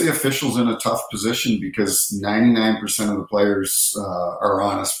puts the officials in a tough position because 99% of the players are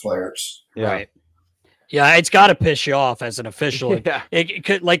honest players. Yeah. Right. Yeah, it's got to piss you off as an official. It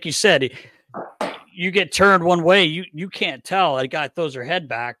could, like you said, you get turned one way, you can't tell. A guy throws their head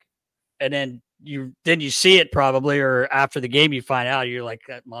back, and then you see it probably, or after the game you find out, you're like,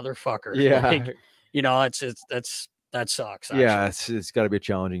 that motherfucker. Yeah. Like, you know, that sucks. Actually. Yeah, it's got to be a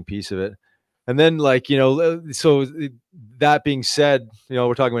challenging piece of it. And then, like, you know, so that being said, you know,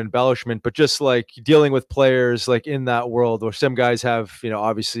 we're talking about embellishment, but just like dealing with players like in that world where some guys have, you know,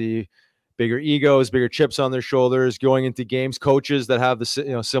 obviously bigger egos, bigger chips on their shoulders, going into games, coaches that have the,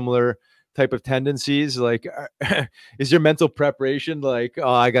 you know, similar type of tendencies. Like, is your mental preparation like,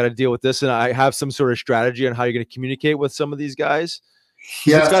 oh, I got to deal with this, and I have some sort of strategy on how you're going to communicate with some of these guys?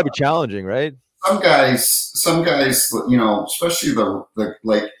 Yeah, it's got to be challenging, right? Some guys, you know, especially the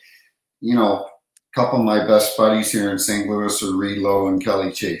like, you know, a couple of my best buddies here in St. Louis are Reed Lowe and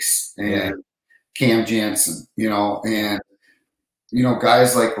Kelly Chase and Cam Jansen, you know, and, you know,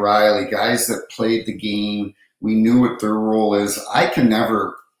 guys like Riley, guys that played the game, we knew what their role is. I can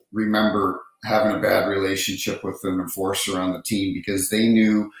never remember having a bad relationship with an enforcer on the team because they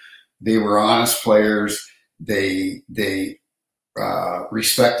knew they were honest players. They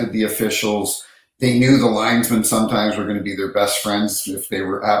respected the officials. They knew the linesmen sometimes were going to be their best friends. If they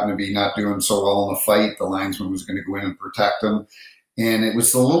were happened to be not doing so well in the fight, the linesman was going to go in and protect them. And it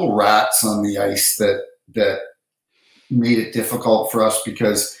was the little rats on the ice that made it difficult for us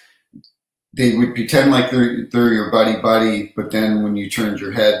because they would pretend like they're your buddy, but then when you turned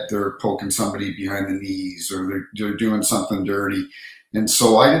your head, they're poking somebody behind the knees or they're doing something dirty. And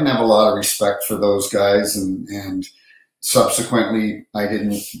so I didn't have a lot of respect for those guys, and subsequently, I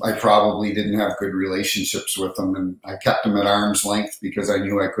probably didn't have good relationships with them, and I kept them at arm's length because I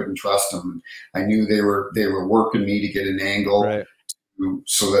knew I couldn't trust them. I knew they were working me to get an angle, right,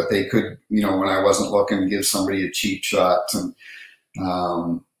 so that they could, you know, when I wasn't looking, give somebody a cheap shot.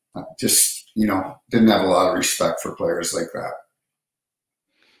 And just, you know, didn't have a lot of respect for players like that.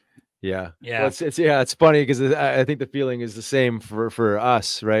 Yeah. Well, it's funny because I think the feeling is the same for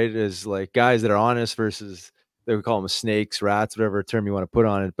us, right? Is like guys that are honest versus, they would call them snakes, rats, whatever term you want to put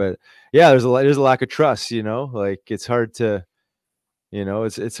on it. But yeah, there's a lack of trust, you know, like it's hard to, you know,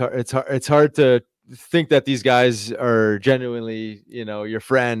 it's hard to think that these guys are genuinely, you know, your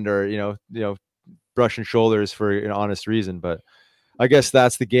friend, or, you know, brushing shoulders for an honest reason. But I guess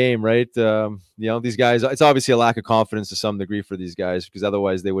that's the game, right? You know, these guys, it's obviously a lack of confidence to some degree for these guys, because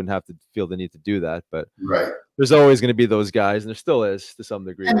otherwise they wouldn't have to feel the need to do that. But right, there's always going to be those guys, and there still is to some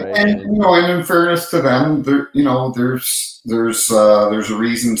degree, right? And you know, and in fairness to them, you know, there's a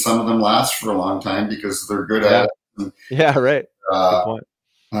reason some of them last for a long time because they're good at it. And, yeah, right. Good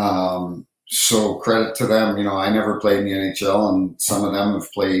point. So credit to them. You know, I never played in the NHL, and some of them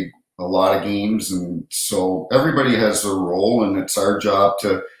have played a lot of games, and so everybody has their role, and it's our job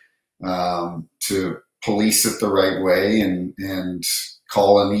to to police it the right way and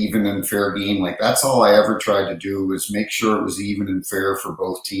call an even and fair game. Like, that's all I ever tried to do, was make sure it was even and fair for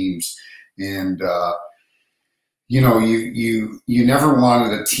both teams. And, you know, you never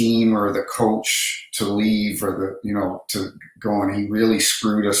wanted a team or the coach to leave, or to go, and he really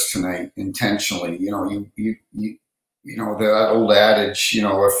screwed us tonight intentionally. You know, that old adage, you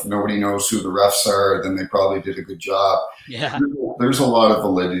know, if nobody knows who the refs are, then they probably did a good job. Yeah. There's a lot of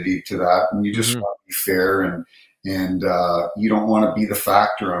validity to that, and you just want to be fair, and you don't want to be the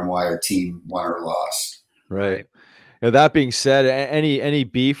factor on why a team won or lost. Right. Now, that being said, any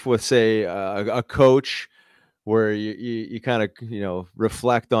beef with, say, a coach, where you kind of, you know,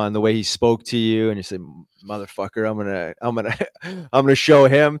 reflect on the way he spoke to you, and you say, "Motherfucker, I'm gonna show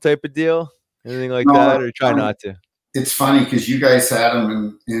him," type of deal? Anything like that, or try not to? It's funny because you guys had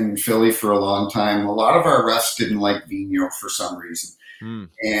him in Philly for a long time. A lot of our refs didn't like Vigneault for some reason.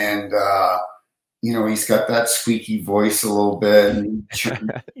 And, you know, he's got that squeaky voice a little bit. And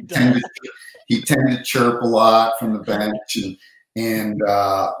he tended to chirp a lot from the bench.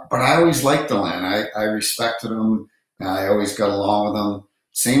 But I always liked Delan. I respected him. I always got along with him.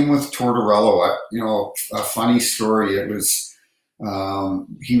 Same with Tortorella. You know, a funny story. It was,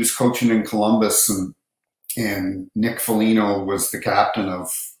 he was coaching in Columbus, and Nick Foligno was the captain of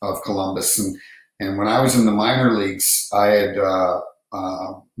Columbus. And when I was in the minor leagues, I had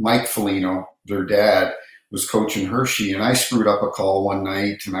Mike Foligno, their dad, was coaching Hershey, and I screwed up a call one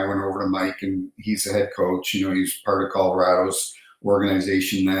night, and I went over to Mike, and he's the head coach. You know, he's part of Colorado's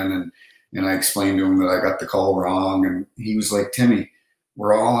organization then, and I explained to him that I got the call wrong, and he was like, "Timmy,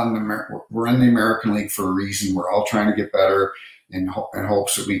 we're in the American League for a reason. We're all trying to get better, in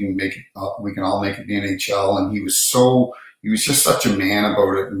hopes that we can make it. We can all make it the NHL." And he was just such a man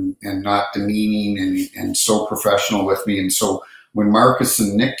about it, and not demeaning, and so professional with me. And so when Marcus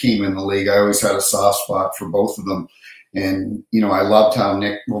and Nick came in the league, I always had a soft spot for both of them. And, you know, I loved how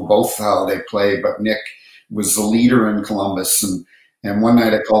both how they play, but Nick was the leader in Columbus. And one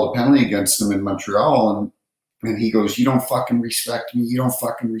night I called a penalty against him in Montreal, and he goes, "You don't fucking respect me. You don't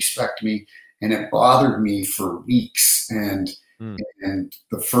fucking respect me." And it bothered me for weeks. And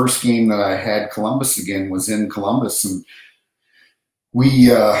the first game that I had Columbus again was in Columbus, and we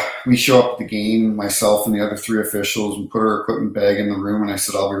show up at the game, myself and the other three officials, and put our equipment bag in the room, and I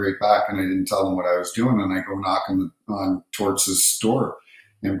said, "I'll be right back." And I didn't tell them what I was doing, and I go knock on Torts' door,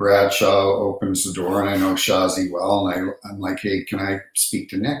 and Brad Shaw opens the door, and I know Shawzy well, and I'm like, "Hey, can I speak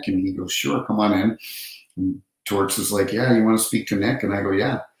to Nick?" And he goes, "Sure, come on in." And Torts is like, "Yeah, you want to speak to Nick?" And I go,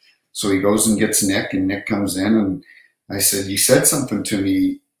 "Yeah." So he goes and gets Nick, and Nick comes in, and I said, "You said something to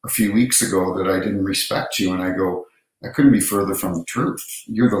me a few weeks ago that I didn't respect you." And I go, "I couldn't be further from the truth.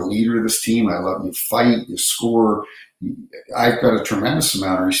 You're the leader of this team. I love you. Fight, you score. I've got a tremendous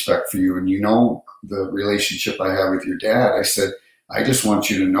amount of respect for you. And you know the relationship I have with your dad." I said, "I just want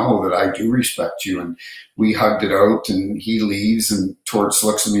you to know that I do respect you." And we hugged it out, and he leaves, and Torts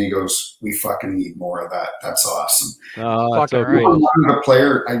looks at me and goes, "We fucking need more of that. That's awesome." Oh, that's so great.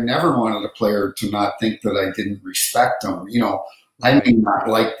 I never wanted a player to not think that I didn't respect them. You know, I may not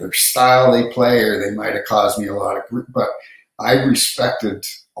like their style they play, or they might have caused me a lot of grief, but I respected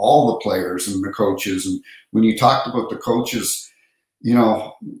all the players and the coaches. And when you talked about the coaches, you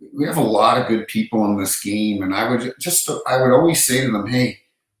know, we have a lot of good people in this game. And I would always say to them, "Hey,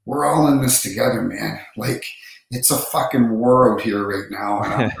 we're all in this together, man. Like, it's a fucking war out here right now,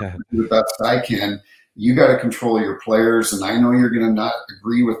 and I'm going to do the best I can. You got to control your players, and I know you're going to not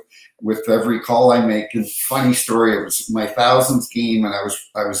agree with every call I make." And funny story, it was my 1000th game, and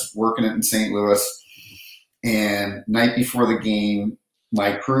I was working it in St. Louis, and night before the game,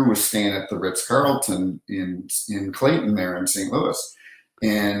 my crew was staying at the Ritz-Carlton in Clayton there in St. Louis,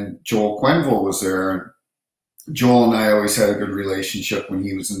 and Joel Quenneville was there. Joel and I always had a good relationship when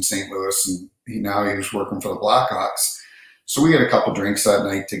he was in St. Louis, and now he was working for the Blackhawks. So we had a couple drinks that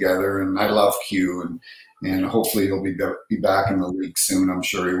night together, and I love Q, and hopefully he'll be back in the league soon. I'm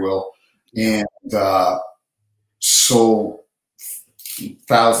sure he will. And so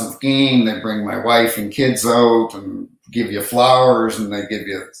 1000th game, they bring my wife and kids out and give you flowers, and they give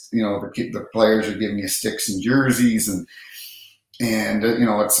you, you know, the players are giving you sticks and jerseys, and you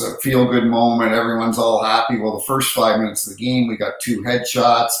know, it's a feel-good moment. Everyone's all happy. Well, the first 5 minutes of the game, we got 2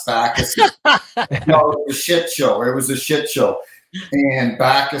 headshots. Backus, no, it was a shit show. It was a shit show. And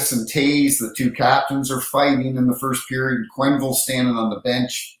Backus and Taze, the 2 captains, are fighting in the first period. Quenneville's standing on the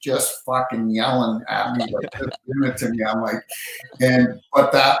bench, just fucking yelling at me, like, just doing it to me. I'm like,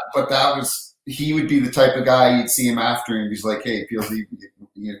 but that was, he would be the type of guy you'd see him after, and he's like, "Hey, PLD,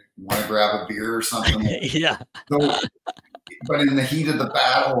 you want to grab a beer or something?" Yeah. So, but in the heat of the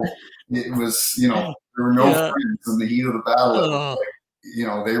battle, it was, you know, there were no friends in the heat of the battle. It was like, you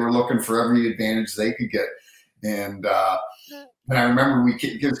know, they were looking for every advantage they could get. And I remember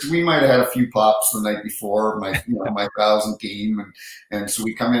because we might have had a few pops the night before my 1,000th game, and so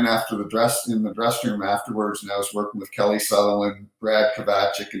we come in after the dressing room afterwards, and I was working with Kelly Sutherland, Brad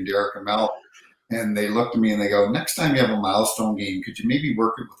Kovacic, and Derek Amell, and they looked at me and they go, "Next time you have a milestone game, could you maybe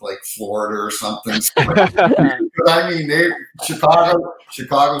work it with like Florida or something?" I mean,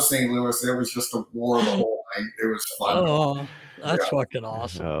 Chicago, St. Louis, it was just a war the whole night. It was fun. Oh. That's fucking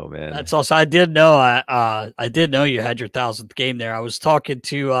awesome. Oh man, that's awesome. I did know you had your 1,000th game there. I was talking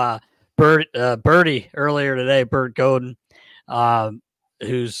to Birdie earlier today, Bert Godin,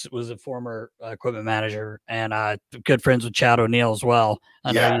 was a former equipment manager and good friends with Chad O'Neill as well.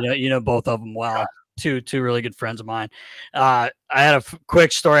 I know you know both of them well. Two really good friends of mine. I had a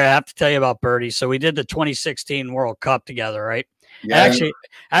quick story I have to tell you about Birdie. So we did the 2016 World Cup together, right? Yeah.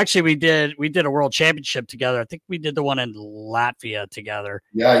 Actually, we did a world championship together. I think we did the one in Latvia together.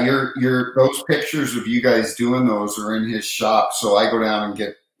 Yeah, those pictures of you guys doing those are in his shop. So I go down and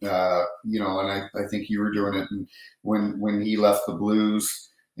get, and I think you were doing it when he left the Blues,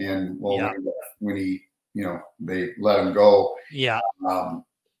 and when he they let him go. Yeah.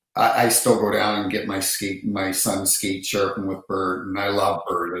 I still go down and get my son's skate sharpened with Bird, and I love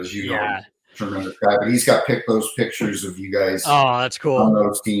Bird, as you know. Tremendous guy, but he's got those pictures of you guys. Oh, that's cool. On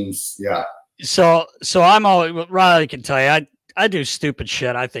those teams, yeah. So I'm always Riley can tell you I do stupid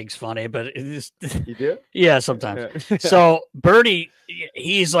shit I think's funny, but it's you do? Yeah, sometimes. So Birdie,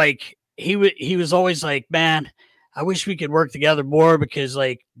 he's like he was always like, man, I wish we could work together more because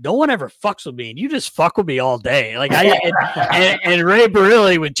like no one ever fucks with me and you just fuck with me all day. Like and Ray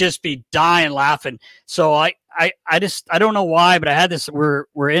Barilli would just be dying laughing. So I don't know why, but I had this.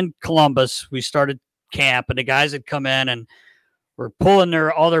 We're in Columbus. We started camp, and the guys had come in and were pulling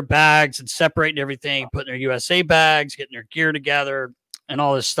all their bags and separating everything, putting their USA bags, getting their gear together, and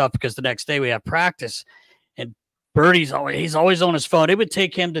all this stuff because the next day we have practice. And Birdie's always on his phone. It would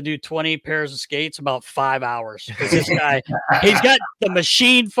take him to do 20 pairs of skates about 5 hours because this guy he's got the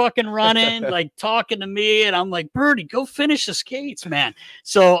machine fucking running, like talking to me, and I'm like, Birdie, go finish the skates, man.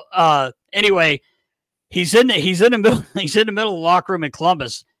 So anyway. He's in the middle of the locker room in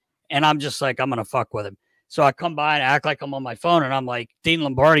Columbus, and I'm just like, I'm gonna fuck with him. So I come by and act like I'm on my phone, and I'm like, Dean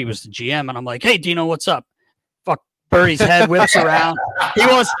Lombardi was the GM, and I'm like, hey Dino, what's up? Fuck, Birdie's head whips around. He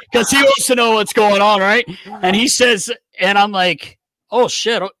wants to know what's going on, right? And he says, and I'm like, oh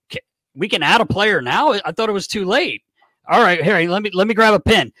shit, okay, we can add a player now. I thought it was too late. All right, here, let me grab a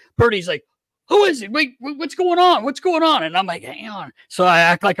pen. Birdie's like, who is it? Wait, what's going on? What's going on? And I'm like, hang on. So I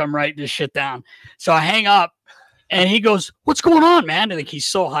act like I'm writing this shit down. So I hang up and he goes, what's going on, man? And like, he's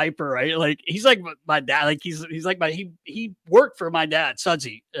so hyper, right? Like, he's like my dad. Like, he's like he worked for my dad,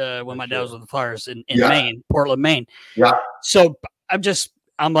 Sudsy, when my dad was with the Flyers in Maine, Portland, Maine. Yeah. So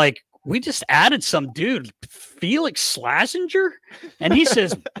I'm like, we just added some dude, Felix Schlesinger. And he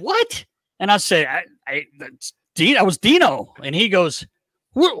says, what? And I say, I was Dino. And he goes,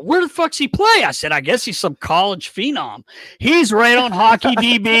 where the fuck's he play? I said, I guess he's some college phenom. He's right on Hockey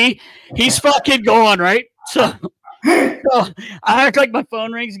DB. He's fucking going, right? So I act like my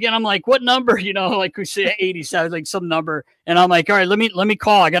phone rings again. I'm like, what number? Like we say 87, like some number. And I'm like, all right, let me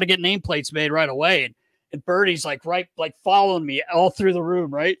call. I got to get nameplates made right away. And Birdie's like following me all through the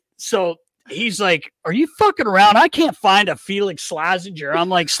room, right? So he's like, are you fucking around? I can't find a Felix Schlesinger. I'm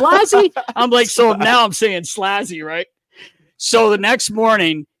like, Slazzy? I'm like, so now I'm saying Slazzy, right? So the next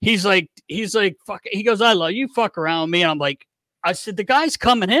morning, he's like, fuck. He goes, I love you. Fuck around with me. And I'm like, I said, the guy's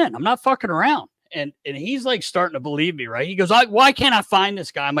coming in. I'm not fucking around. And he's like starting to believe me, right? He goes, why can't I find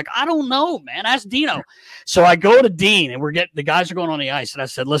this guy? I'm like, I don't know, man. Ask Dino. So I go to Dean, and the guys are going on the ice. And I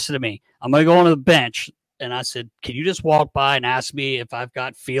said, listen to me. I'm going to go on the bench. And I said, can you just walk by and ask me if I've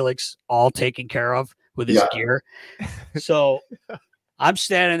got Felix all taken care of with his gear? So I'm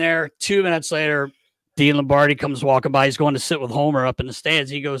standing there. 2 minutes later, Dean Lombardi comes walking by. He's going to sit with Homer up in the stands.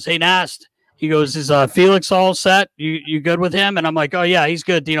 He goes, hey, Nast. He goes, is Felix all set? You good with him? And I'm like, oh, yeah, he's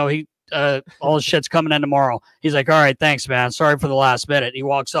good. He all his shit's coming in tomorrow. He's like, all right, thanks, man. Sorry for the last minute. He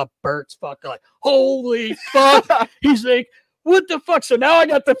walks up. Bert's fucking like, holy fuck. He's like, what the fuck? So now I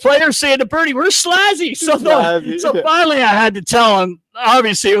got the player saying to Birdie, we're Slazzy. So finally I had to tell him,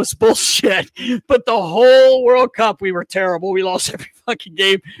 obviously it was bullshit, but the whole World Cup, we were terrible. We lost every fucking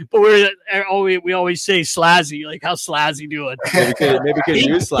game, but we always say Slazzy, like how Slazzy doing? Maybe could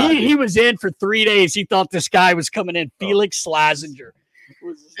use Slazzy. He was in for 3 days. He thought this guy was coming in, Felix Schlesinger.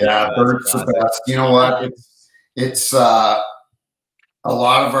 Yeah, Bert's the best. You know what? It's a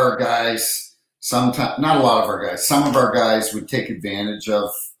lot of our guys sometimes, not a lot of our guys, some of our guys would take advantage of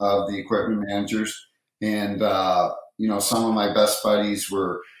the equipment managers. And, some of my best buddies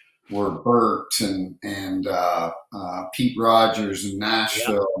were Bert and Pete Rogers in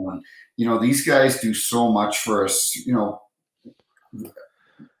Nashville. Yep. And, these guys do so much for us,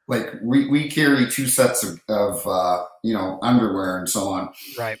 like we carry 2 sets of underwear and so on.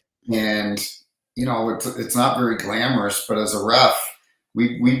 Right. And, it's not very glamorous, but as a ref,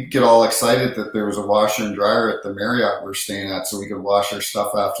 we'd get all excited that there was a washer and dryer at the Marriott we're staying at so we could wash our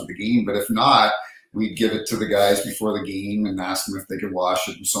stuff after the game. But if not, we'd give it to the guys before the game and ask them if they could wash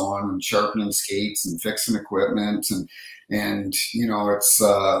it and so on, and sharpening skates and fixing equipment. And it's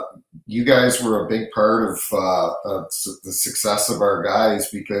you guys were a big part of the success of our guys,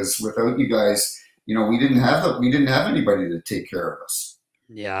 because without you guys, we didn't have anybody to take care of us.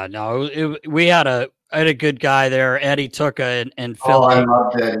 Yeah, no, we had a good guy there, Eddie Tuca in Philly. Oh, I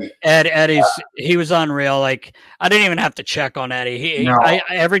loved Eddie. Eddie's he was unreal. Like, I didn't even have to check on Eddie.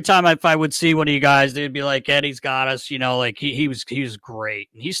 Every time if I would see one of you guys, they'd be like, Eddie's got us. Like he was great,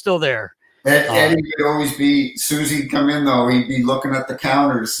 and he's still there. Eddie would always be, as soon as he'd come in, though, he'd be looking at the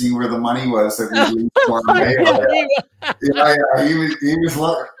counter to see where the money was that we leave for him. He was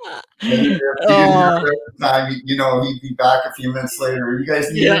looking. And if he didn't have it at the time, he'd be back a few minutes later. You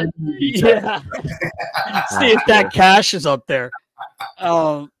guys need anything? See if that cash is up there.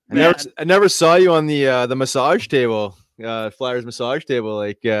 I never saw you on the massage table, Flyers massage table,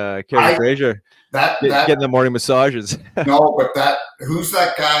 like Kevin Frazier. Getting the morning massages. No, but who's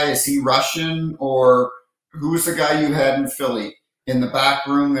that guy? Is he Russian, or who's the guy you had in Philly in the back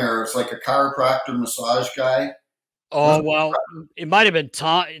room there? It's like a chiropractor massage guy. Oh, well, it might have been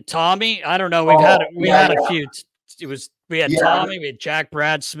Tommy. I don't know. We had a few. We had Tommy. We had Jack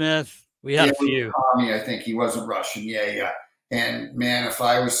Brad Smith. We had a few. Tommy, I think he wasn't Russian. Yeah. And man, if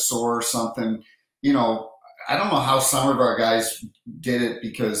I was sore or something, I don't know how some of our guys did it,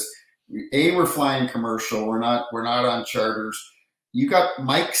 because we're flying commercial. We're not on charters. You got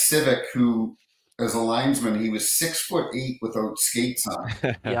Mike Civic, who, as a linesman, he was 6'8" without skates on.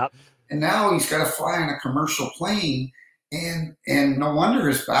 Yep. And now he's got to fly on a commercial plane, and no wonder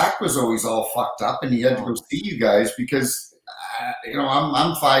his back was always all fucked up, and he had to go see you guys because,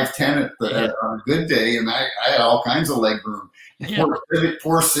 I'm 5'10" on a good day, and I had all kinds of leg room. Yeah.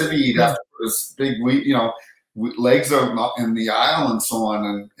 Poor Civvy, he'd have to put his big, legs out in the aisle and so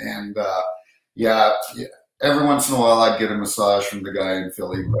on, and every once in a while I'd get a massage from the guy in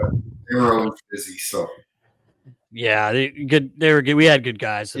Philly, but they were always busy, so. Yeah, they were good. We had good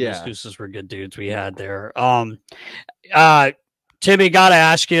guys. The Deuces were good dudes we had there. Timmy, got to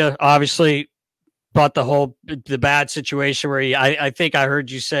ask you, obviously, about the bad situation where I think I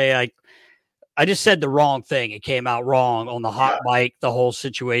heard you say I just said the wrong thing. It came out wrong on the hot mic, the whole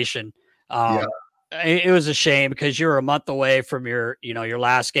situation. It was a shame, because you're a month away from your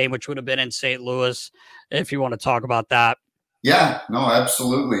last game, which would have been in St. Louis, if you want to talk about that. Yeah, no,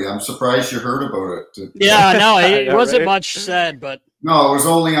 absolutely. I'm surprised you heard about it. Yeah, no, it wasn't much said, but no, it was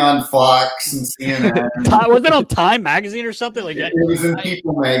only on Fox and CNN. Was it on Time Magazine or something like that? It was in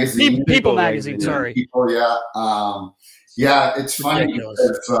People Magazine. People Magazine, sorry. People, it's funny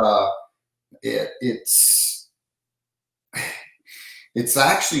because it's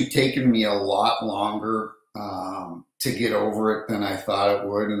actually taken me a lot longer to get over it than I thought it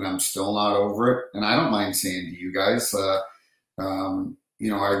would, and I'm still not over it. And I don't mind saying to you guys,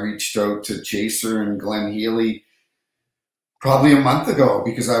 I reached out to Chaser and Glenn Healy probably a month ago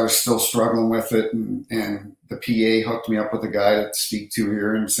because I was still struggling with it, and the PA hooked me up with a guy to speak to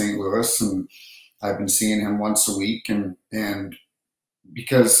here in St. Louis, and I've been seeing him once a week, and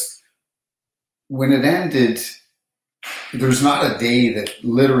because when it ended, there's not a day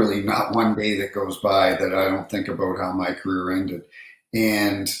literally not one day that goes by that I don't think about how my career ended.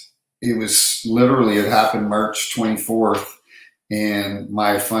 And it happened March 24th. And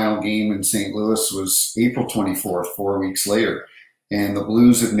my final game in St. Louis was April 24th, 4 weeks later. And the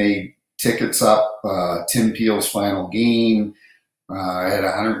Blues had made tickets up, Tim Peel's final game. I had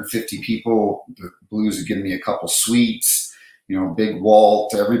 150 people. The Blues had given me a couple suites. Big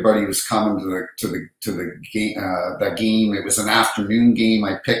Walt. Everybody was coming to the game. That game. It was an afternoon game.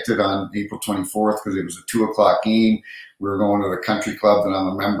 I picked it on April 24th because it was a 2:00 game. We were going to the country club that I'm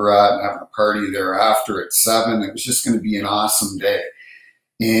a member at and having a party thereafter at 7. It was just going to be an awesome day.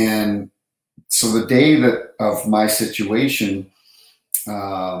 And so the day of my situation,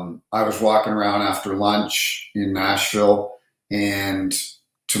 I was walking around after lunch in Nashville, and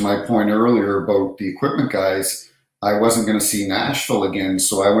to my point earlier about the equipment guys, I wasn't going to see Nashville again.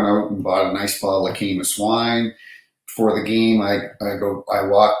 So I went out and bought a nice bottle of Caymus wine, before the game, I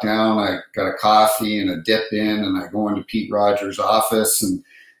walk down, I got a coffee and a dip in, and I go into Pete Rogers' office, and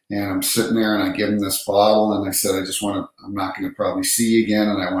I'm sitting there, and I give him this bottle, and I said, I'm not going to probably see you again,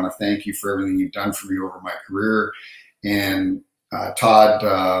 and I want to thank you for everything you've done for me over my career. And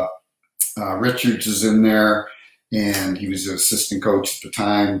Todd Richards is in there, and he was the assistant coach at the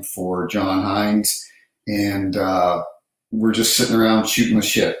time for John Hines, and we're just sitting around shooting the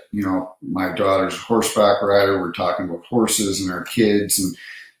shit. You know, my daughter's a horseback rider. We're talking about horses and our kids, and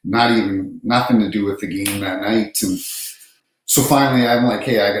nothing to do with the game that night. And so finally I'm like,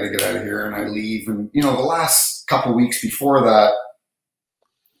 hey, I got to get out of here. And I leave. And, you know, the last couple of weeks before that,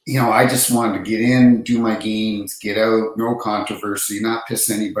 you know, I just wanted to get in, do my games, get out, no controversy, not piss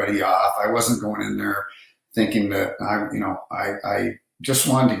anybody off. I wasn't going in there thinking that I just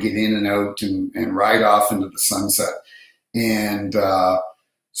wanted to get in and out and ride off into the sunset. And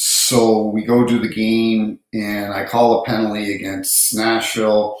so we go do the game, and I call a penalty against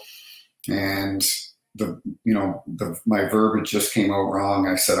Nashville, and my verbiage just came out wrong.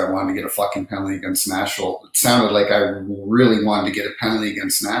 I said I wanted to get a fucking penalty against Nashville. It sounded like I really wanted to get a penalty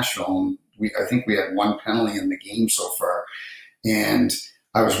against Nashville. And I think we had one penalty in the game so far. And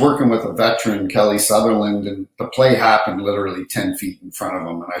I was working with a veteran, Kelly Sutherland, and the play happened literally 10 feet in front of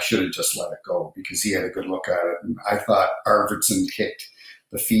him, and I should have just let it go because he had a good look at it. And I thought Arvidsson kicked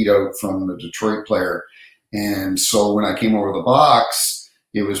the feet out from the Detroit player. And so when I came over the box,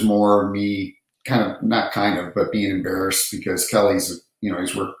 it was more me but being embarrassed because Kelly's,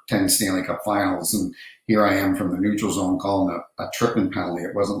 he's worked 10 Stanley Cup finals, and here I am from the neutral zone calling a tripping penalty.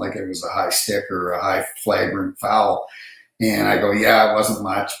 It wasn't like it was a high stick or a high flagrant foul. And I go, yeah, it wasn't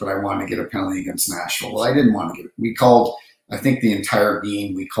much, but I wanted to get a penalty against Nashville. Well, I didn't want to get it. We called, I think the entire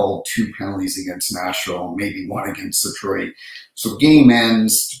game, we called 2 penalties against Nashville, maybe 1 against Detroit. So game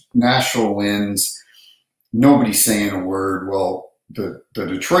ends, Nashville wins. Nobody's saying a word. Well, the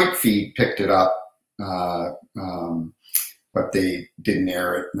Detroit feed picked it up, but they didn't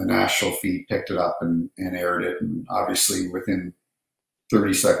air it. The Nashville feed picked it up and aired it. And obviously within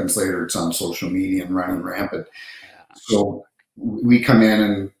 30 seconds later, it's on social media and running rampant. So we come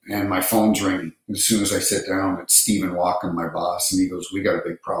in and my phone's ringing. As soon as I sit down, it's Stephen Walken, my boss, and he goes, "We got a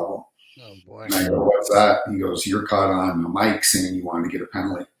big problem." Oh boy! And I go, "What's that?" He goes, "You're caught on the mic saying you wanted to get a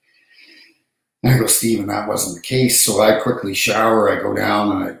penalty." And I go, "Stephen, that wasn't the case." So I quickly shower. I go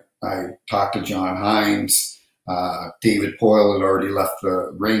down and I talk to John Hines. David Poyle had already left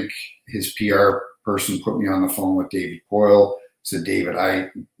the rink. His PR person put me on the phone with David Poyle. Said, "David,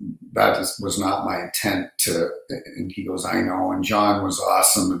 was not my intent to," and he goes, "I know." And John was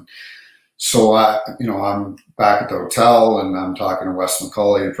awesome. And so I'm back at the hotel, and I'm talking to Wes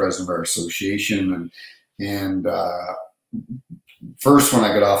McCauley, the president of our association. And first when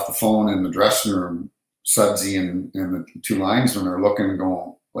I got off the phone in the dressing room, Sudsy and the 2 linesmen are looking and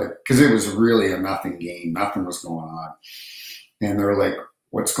going, like, because it was really a nothing game. Nothing was going on. And they're like,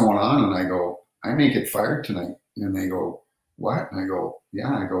 "What's going on?" And I go, "I may get fired tonight." And they go, "What?" And I go,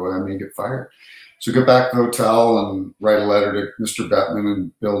 "Yeah." I go, "I may get fired." So get back to the hotel and write a letter to Mr. Bettman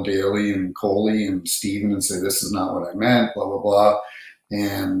and Bill Daly and Coley and Stephen and say, "This is not what I meant, blah, blah, blah."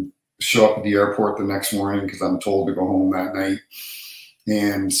 And show up at the airport the next morning because I'm told to go home that night.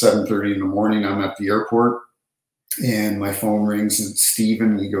 And 7:30 in the morning, I'm at the airport and my phone rings and it's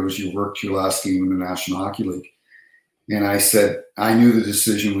Stephen. He goes, "You worked your last game in the National Hockey League." And I said, I knew the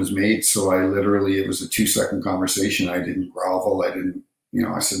decision was made. So it was a 2-second conversation. I didn't grovel. I didn't,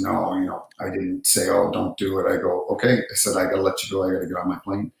 I said, no, I didn't say, "Oh, don't do it." I go, "Okay." I said, "I got to let you go. I got to get on my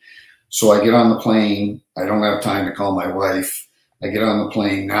plane." So I get on the plane. I don't have time to call my wife. I get on the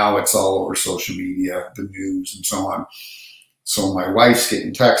plane. Now it's all over social media, the news and so on. So my wife's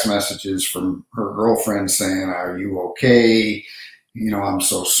getting text messages from her girlfriend saying, "Are you okay? I'm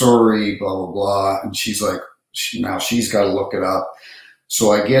so sorry, blah, blah, blah." And she's like, now she's got to look it up.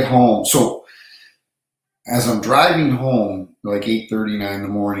 So I get home. So as I'm driving home, like 8:39 in the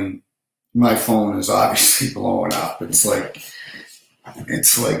morning, my phone is obviously blowing up. It's like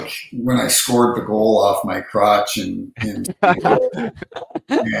when I scored the goal off my crotch and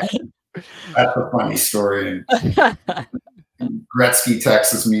that's a funny story. And Gretzky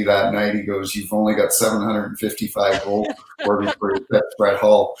texts me that night. He goes, "You've only got 755 goals before you hit Brett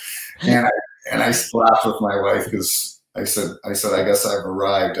Hull." And I laughed with my wife because I said, "I guess I've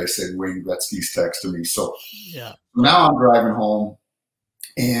arrived." I said, Wayne Gretzky's texted me. So yeah. Now I'm driving home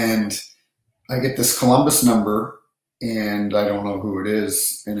and I get this Columbus number and I don't know who it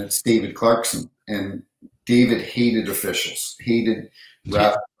is. And it's David Clarkson. And David hated officials, hated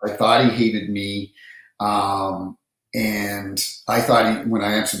ref. I thought he hated me. And I thought when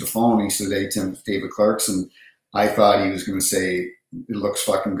I answered the phone, he said, "Hey, Tim, it's David Clarkson. I thought he was going to say, it looks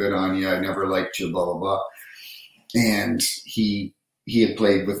fucking good on you. I never liked you, blah, blah, blah. And he had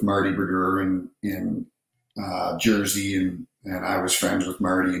played with Marty Brodeur in Jersey, and I was friends with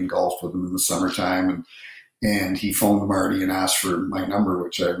Marty and golfed with him in the summertime. And he phoned Marty and asked for my number,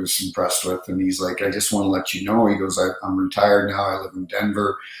 which I was impressed with. And he's like, I just want to let you know. He goes, I'm retired now. I live in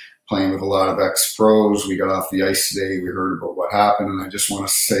Denver, playing with a lot of ex-pros. We got off the ice today. We heard about what happened. And I just want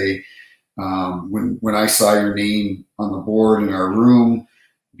to say, when I saw your name on the board in our room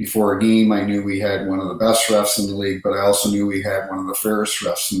before a game, I knew we had one of the best refs in the league, but I also knew we had one of the fairest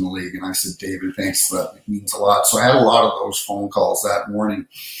refs in the league. And I said, David, thanks for that. It means a lot. So I had a lot of those phone calls that morning.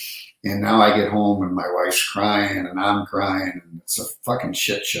 And now I get home and my wife's crying and I'm crying, and it's a fucking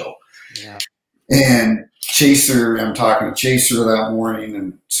shit show. Yeah. And Chaser, I'm talking to Chaser that morning.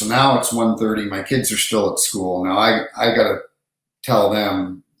 And so now it's 1:30. My kids are still at school. Now I got to tell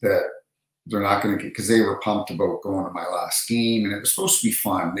them that they're not going to get, because they were pumped about going to my last game, and it was supposed to be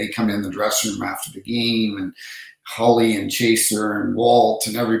fun. They come in the dressing room after the game, and Holly and Chaser and Walt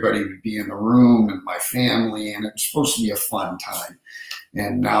and everybody would be in the room, and my family, and it was supposed to be a fun time.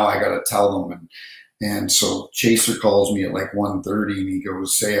 And now I got to tell them. And so Chaser calls me at like 1:30 and he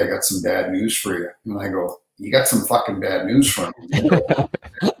goes, "Say, I got some bad news for you." And I go, "You got some fucking bad news for me."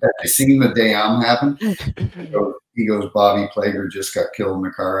 Have you seen the day I'm having? He goes, "Bobby Plager just got killed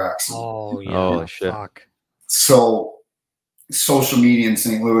in a car accident." Oh, yeah. Oh, shit. Fuck. So social media in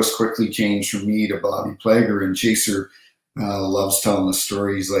St. Louis quickly changed from me to Bobby Plager, and Chaser loves telling the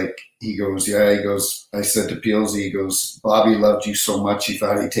stories. Like, he goes, I said to Peelsy, he goes, "Bobby loved you so much he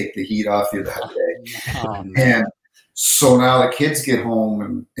thought he'd take the heat off you that day." Oh, and so now the kids get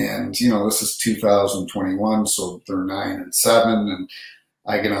home, and you know, this is 2021, so they're 9 and 7, and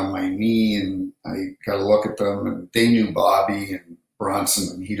I get on my knee and I got to look at them, and they knew Bobby and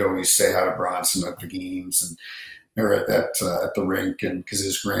Bronson, and he'd always say hi to Bronson at the games and or at the rink, and because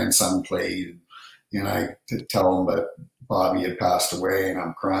his grandson played, and I to tell him that Bobby had passed away, and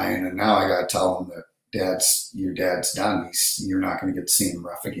I'm crying, and now I got to tell him that your dad's done. You're not going to get to see him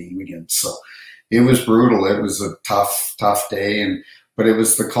ref a game again. So it was brutal. It was a tough day, but it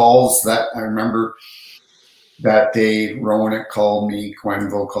was the calls that I remember. That day, Rowan called me,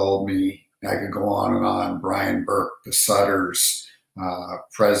 Quenville called me. I could go on and on. Brian Burke, the Sutters,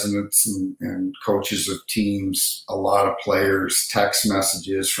 presidents and coaches of teams, a lot of players, text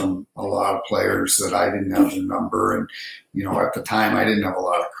messages from a lot of players that I didn't have the number. And, you know, at the time I didn't have a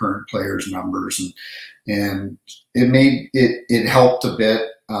lot of current players' numbers, and it made it helped a bit.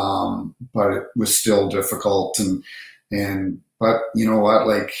 But it was still difficult. But you know what,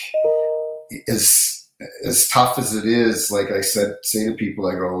 like, as tough as it is, like I say to people,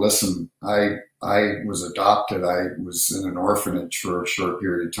 I go, listen, I was adopted. I was in an orphanage for a short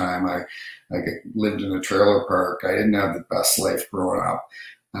period of time. I lived in a trailer park. I didn't have the best life growing up.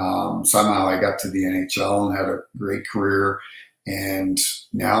 Somehow I got to the NHL and had a great career. And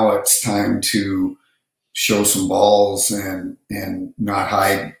now it's time to show some balls and not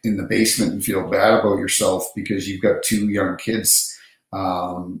hide in the basement and feel bad about yourself because you've got 2 young kids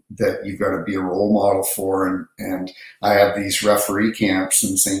that you've got to be a role model for. And I have these referee camps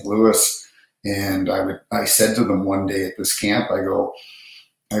in St. Louis, and I said to them one day at this camp, I go,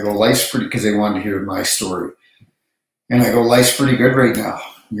 life's pretty, because they wanted to hear my story. And I go, life's pretty good right now.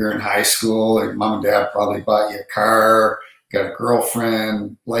 You're in high school, like mom and dad probably bought you a car, got a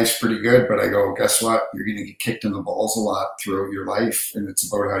girlfriend, life's pretty good. But I go, guess what? You're going to get kicked in the balls a lot throughout your life. And it's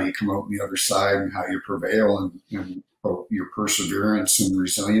about how you come out on the other side and how you prevail and your perseverance and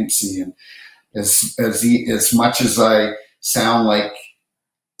resiliency. And as much as I sound like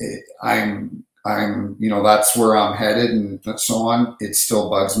I'm, you know, that's where I'm headed and so on, it still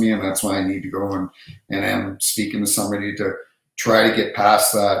bugs me. And that's why I need to go and I'm speaking to somebody to try to get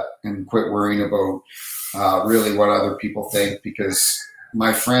past that and quit worrying about really what other people think. Because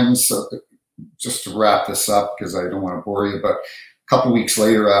my friends, just to wrap this up, because I don't want to bore you, but a couple weeks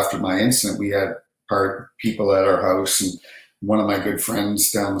later after my incident, we had people at our house, and one of my good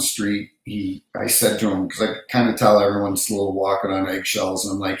friends down the street, I said to him, because I kind of tell everyone's a little walking on eggshells,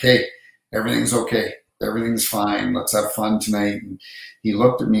 and I'm like, hey, everything's okay, everything's fine, let's have fun tonight. And he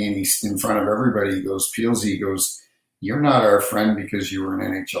looked at me, and he's in front of everybody, he goes, Peelsy, he goes, you're not our friend because you were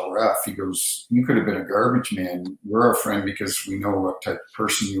an NHL ref. He goes, you could have been a garbage man. We're our friend because we know what type of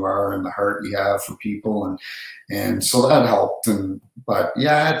person you are and the heart you have for people. And so that helped. But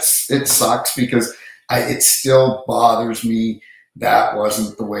yeah, it sucks because it still bothers me. That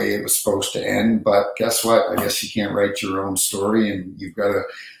wasn't the way it was supposed to end. But guess what? I guess you can't write your own story, and you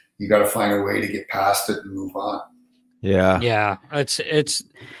got to find a way to get past it and move on. Yeah. It's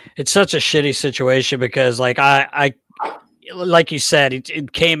such a shitty situation because like I like you said,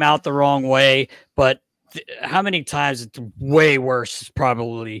 it came out the wrong way, but how many times it's way worse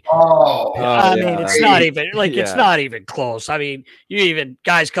probably. I mean, it's not even like it's not even close. I mean, you even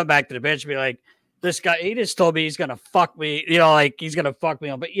guys come back to the bench and be like, this guy, he just told me he's gonna fuck me, like he's gonna fuck me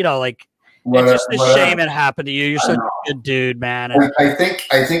on, but like it's just a shame it happened to you. You're such a good dude, man. And I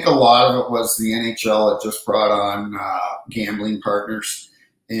think a lot of it was the NHL had just brought on gambling partners,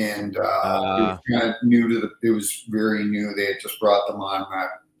 and it was kind of new to it was very new. They had just brought them on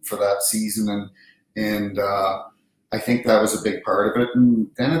for that season, and I think that was a big part of it. And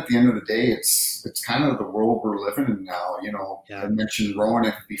then at the end of the day, it's kind of the world we're living in now. I mentioned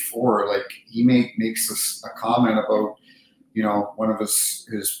Rowan before. Like he makes a comment about one of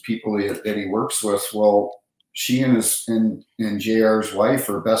his people that he works with. Well, she and JR's wife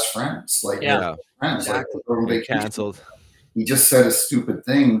are best friends. Like friends. Exactly. Like they canceled. He just said a stupid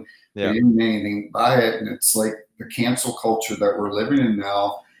thing. They didn't mean anything by it, and it's like the cancel culture that we're living in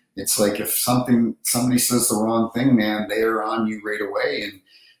now. It's like if somebody says the wrong thing, man, they are on you right away,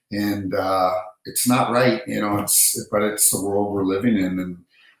 and it's not right, but it's the world we're living in,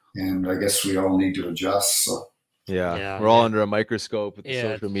 and I guess we all need to adjust. So we're all under a microscope with the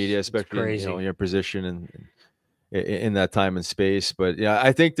social media, especially in your position and in that time and space. But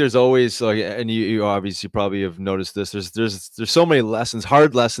I think there's always like, and you obviously probably have noticed this. There's so many lessons,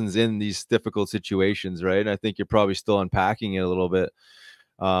 hard lessons in these difficult situations, right? And I think you're probably still unpacking it a little bit.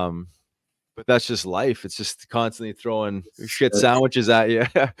 But that's just life. It's just constantly throwing shit sandwiches at you.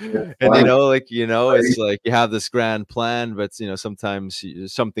 And it's like you have this grand plan, but sometimes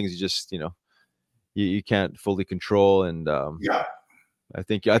some things you just you can't fully control. And I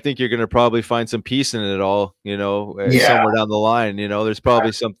think you're gonna probably find some peace in it all, somewhere down the line. There's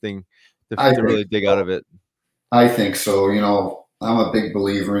probably something to really dig out of it. I think so. I'm a big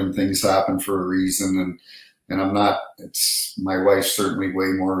believer in things happen for a reason, and I'm not. My wife's certainly way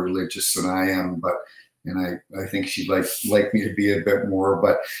more religious than I am, and I think she'd like me to be a bit more,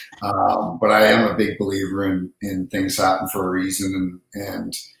 but I am a big believer in things happen for a reason,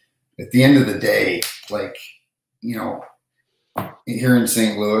 and at the end of the day, like here in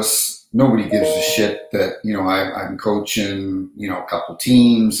St. Louis, nobody gives a shit that I'm coaching a couple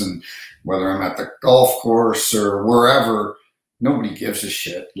teams, and whether I'm at the golf course or wherever, nobody gives a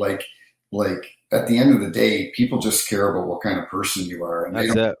shit. Like at the end of the day, people just care about what kind of person you are, and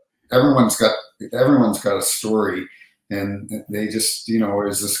everyone's got a story, and they just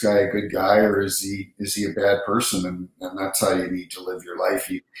is this guy a good guy or is he a bad person, and that's how you need to live your life.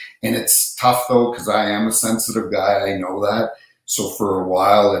 And it's tough though, because I am a sensitive guy. I know that. So for a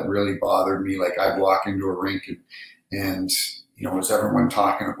while, it really bothered me. Like I'd walk into a rink and is everyone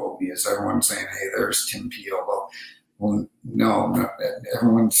talking about me? Is everyone saying, "Hey, there's Tim Peel"? Well, no,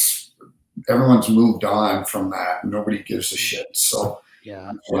 everyone's moved on from that. Nobody gives a shit. So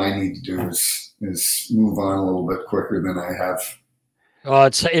what I need to do is move on a little bit quicker than I have. Well,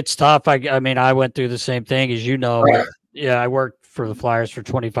 it's tough. I mean, I went through the same thing as Right. I worked for the Flyers for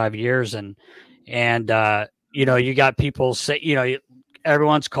 25 years, and you got people say,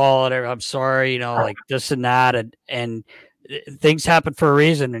 everyone's calling, I'm sorry, like this and that, and things happen for a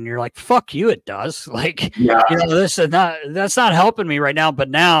reason, and you're like, fuck you, it does. Like, this and that, that's not helping me right now. But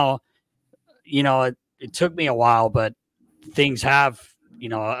now, it took me a while, but things have,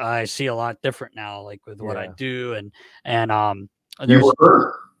 I see a lot different now, like with what I do, and you were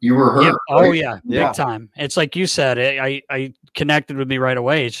hurt. Yeah, oh yeah, big time. It's like you said, I connected with me right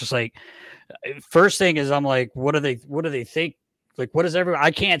away. It's just like, first thing is I'm like, what do they think? Like, what is everyone?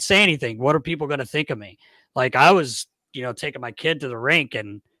 I can't say anything. What are people going to think of me? Like I was, taking my kid to the rink,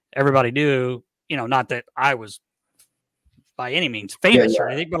 and everybody knew, not that I was by any means famous or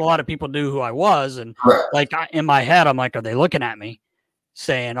anything, but a lot of people knew who I was. And like in my head, I'm like, are they looking at me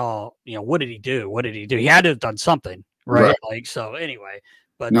saying, oh, what did he do? What did he do? He had to have done something. Right. Like, so anyway,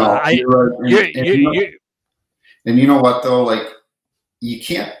 but no, and you know what though? Like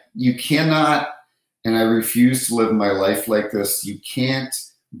you cannot, and I refuse to live my life like this. You can't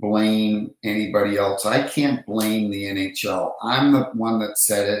blame anybody else. I can't blame the NHL. I'm the one that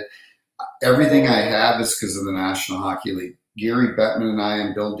said it. Everything I have is because of the National Hockey League. Gary Bettman and I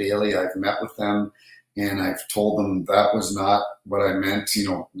and Bill Daly, I've met with them, and I've told them that was not what I meant.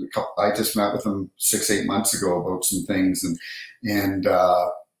 I just met with them 6-8 months ago about some things, and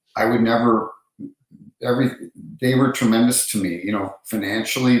I would never. They were tremendous to me.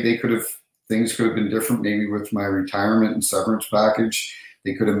 Financially, things could have been different. Maybe with my retirement and severance package,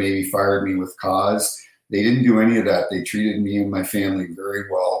 they could have maybe fired me with cause. They didn't do any of that. They treated me and my family very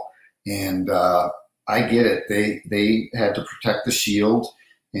well, and I get it. They had to protect the shield,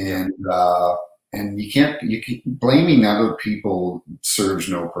 and you can't blaming other people serves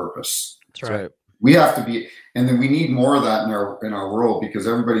no purpose. That's right. We have to be, and then we need more of that in our world, because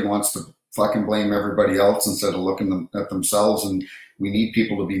everybody wants to fucking blame everybody else instead of looking at themselves, and we need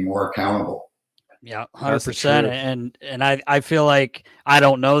people to be more accountable. Yeah, 100%. And I feel like, I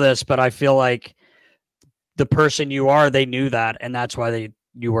don't know this, but I feel like the person you are, they knew that, and that's why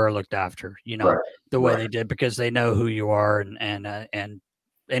you were looked after, the way they did, because they know who you are, and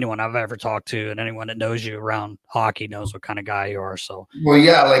anyone I've ever talked to and anyone that knows you around hockey knows what kind of guy you are. So, well,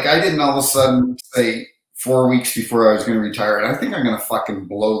 yeah, like I didn't all of a sudden say 4 weeks before I was going to retire, and I think I'm going to fucking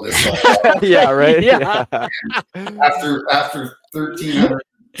blow this up. Yeah, right. Yeah. After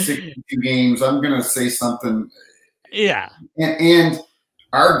 1,362 games, I'm going to say something. Yeah. And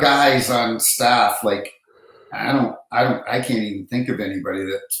our guys on staff, like, I can't even think of anybody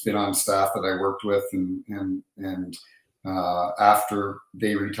that's been on staff that I worked with, and after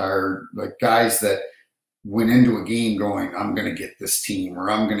they retired, like guys that went into a game going, I'm going to get this team, or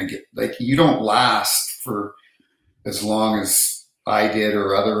I'm going to get, like, you don't last for as long as I did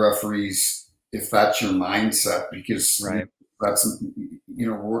or other referees if that's your mindset, because that's,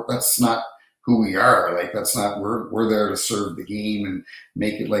 that's not who we are. Like, that's not, we're there to serve the game and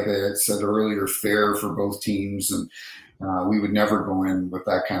make it, like I said earlier, fair for both teams. And we would never go in with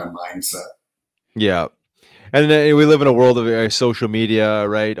that kind of mindset. Yeah. And we live in a world of social media,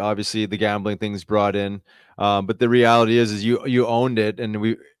 right? Obviously the gambling thing's brought in. But the reality is you owned it.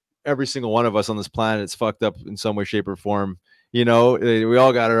 And every single one of us on this planet is fucked up in some way, shape, or form. We all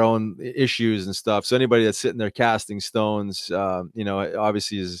got our own issues and stuff. So anybody that's sitting there casting stones,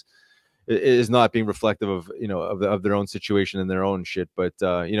 obviously is not being reflective of, of their own situation and their own shit. But,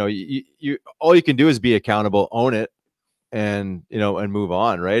 you all you can do is be accountable, own it, and move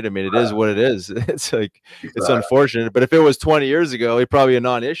on, right? I mean, it is what it is. It's like, it's unfortunate, but if it was 20 years ago, it'd probably be a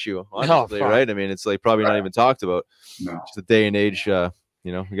non-issue, honestly, right? I mean, it's like probably not even talked about. No. It's the day and age, you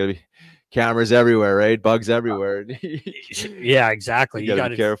gotta be cameras everywhere, right? Bugs everywhere. Yeah, exactly. You gotta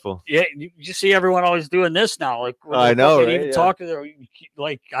be careful. Yeah, you see everyone always doing this now. Like, I know, right? Even talk to their,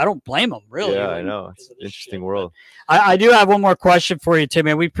 like, I don't blame them, really. Yeah, I know. It's an interesting world. I do have one more question for you,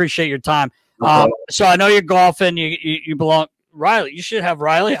 Timmy. We appreciate your time. So I know you're golfing. You belong. Riley, you should have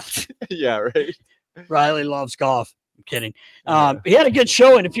Riley. Yeah, right. Riley loves golf. I'm kidding. He had a good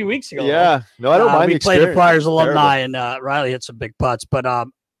showing a few weeks ago. Yeah, right? No, I don't mind. We played the Friars alumni, and Riley hit some big putts. But a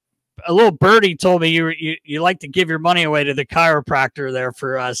little birdie told me you like to give your money away to the chiropractor there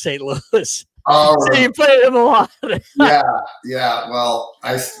for St. Louis. Oh, so you played him a lot. Yeah. Well,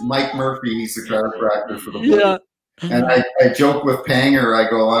 Mike Murphy, he's the chiropractor for the Blues. And I joke with Panger. I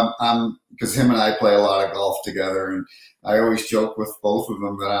go, I'm because him and I play a lot of golf together, and I always joke with both of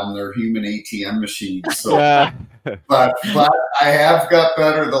them that I'm their human ATM machine. So, but I have got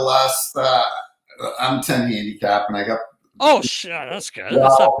better the last. I'm 10 handicap, and I got. Oh shit, that's good.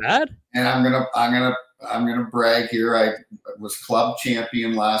 That's not bad. And I'm gonna brag here. I was club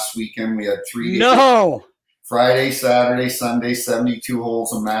champion last weekend. We had 3 days. No. Friday, Saturday, Sunday, 72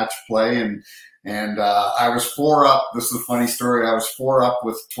 holes of match play, and I was 4 up. This is a funny story. I was 4 up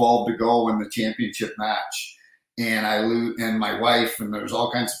with 12 to go in the championship match, and I lose, and my wife, and there's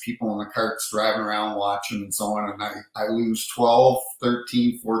all kinds of people in the carts driving around watching and so on, and I lose 12,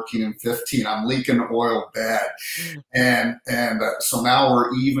 13, 14, and 15. I'm leaking oil bad, and so now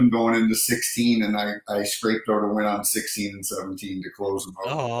we're even going into 16, and I scraped out a win on 16 and 17 to close them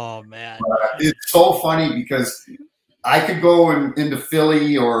out. Oh man, it's so funny because I could go into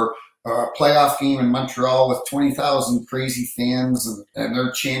Philly or a playoff game in Montreal with 20,000 crazy fans, and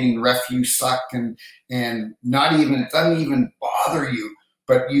they're chanting "Ref, you suck," and not even, it doesn't even bother you.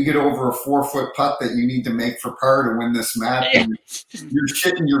 But you get over a 4-foot putt that you need to make for par to win this match, and you're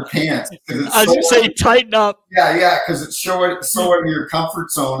shitting your pants. I was going to say, tighten up. Yeah, because it's so in your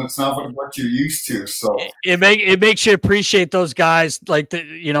comfort zone. It's not what you're used to. So it makes you appreciate those guys, like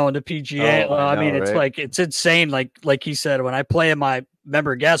in the PGA. Oh, I mean, it's right? like, it's insane. Like he said, when I play in my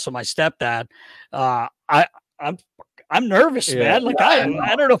member guest with my stepdad, I'm nervous, man. Like I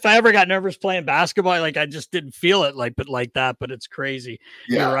don't know if I ever got nervous playing basketball. Like I just didn't feel it like that, but it's crazy.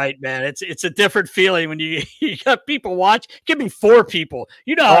 Yeah. You're right, man. It's a different feeling when you got people watch. It can be 4 people.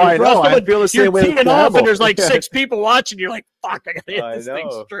 You know, I know. I feel the same way. You're off and there's like 6 people watching. You're like, fuck, I gotta hit this thing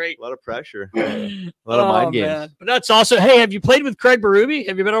straight. A lot of pressure. A lot of mind games. Man. But that's also, hey, have you played with Craig Berube?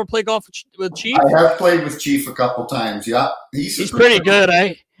 Have you been able to play golf with Chief? I have played with Chief a couple times. Yeah. He's pretty good,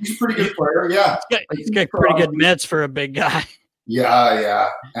 eh? He's a pretty good player, yeah. He's got pretty good mitts for a big guy. Yeah.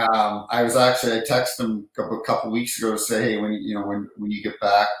 I texted him a couple weeks ago to say, hey, when you get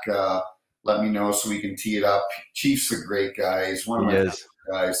back, let me know so we can tee it up. Chief's a great guy. He's one of my favorite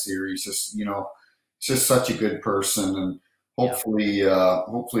guys here. He's just, just such a good person, and hopefully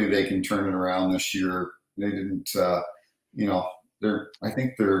they can turn it around this year. They didn't, I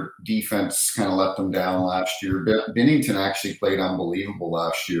think their defense kind of let them down last year. Binnington actually played unbelievable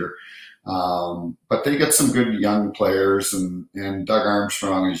last year. But they got some good young players, and Doug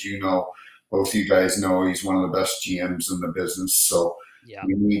Armstrong, as you know, both you guys know, he's one of the best GMs in the business. So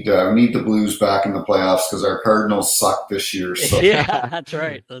we need the Blues back in the playoffs because our Cardinals suck this year. So. Yeah, that's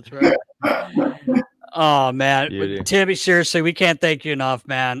right. That's right. Oh, man. Timmy, seriously, we can't thank you enough,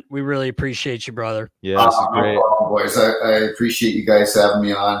 man. We really appreciate you, brother. Yeah, this is great. No problem, boys. I appreciate you guys having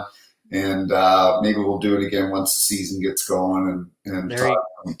me on, and maybe we'll do it again once the season gets going and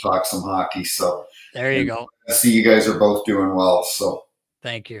talk some hockey. So there you go. I see you guys are both doing well. So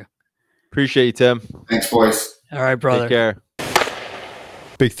thank you. Appreciate you, Tim. Thanks, boys. All right, brother. Take care.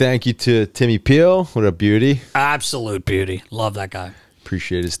 Big thank you to Timmy Peel. What a beauty. Absolute beauty. Love that guy.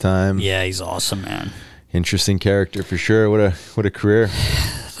 Appreciate his time. Yeah, he's awesome, man. Interesting character for sure. What a career.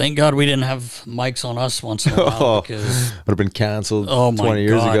 Thank God we didn't have mics on us once in a while, because would have been canceled 20 God.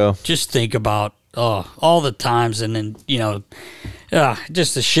 years ago. Just think about all the times, and then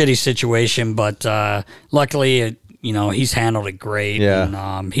just a shitty situation. But luckily, he's handled it great.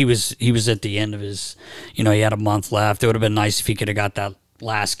 Yeah. And he was at the end of his. He had a month left. It would have been nice if he could have got that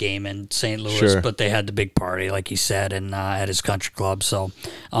last game in St. Louis, sure. But they had the big party, like he said, and at his country club. So,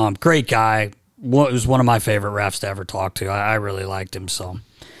 great guy. Was one of my favorite refs to ever talk to. I really liked him. So,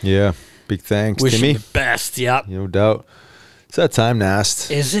 yeah, big thanks, wish Timmy. him the best. Yep, no doubt. It's that time, Nast.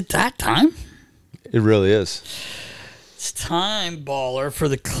 Is it that time? It really is. It's time, baller, for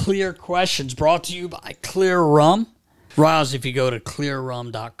the Clear Questions, brought to you by Clear Rum. Riles, if you go to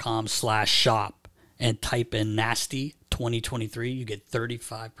clearrum.com/shop and type in Nasty 2023, you get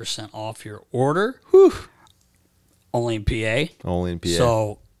 35% off your order. Whew. Only in PA. Only in PA.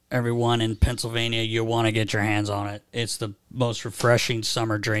 So everyone in Pennsylvania, you want to get your hands on it. It's the most refreshing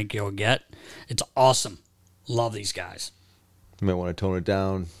summer drink you'll get. It's awesome. Love these guys. You might want to tone it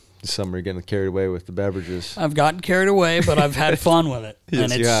down this summer, getting carried away with the beverages. I've gotten carried away, but I've had fun with it.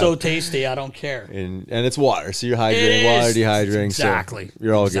 Yes, and it's so tasty, I don't care. And it's water, so you're hydrating, water, dehydrating. Exactly. So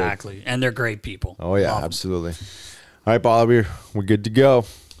you're all good. Exactly. And they're great people. Oh, yeah, absolutely. All right, Bob, we're good to go.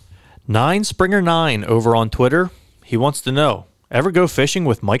 9Springer9 over on Twitter. He wants to know, ever go fishing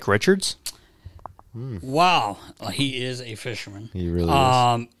with Mike Richards? Wow. He is a fisherman. He really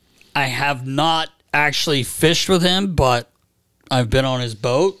is. I have not actually fished with him, but I've been on his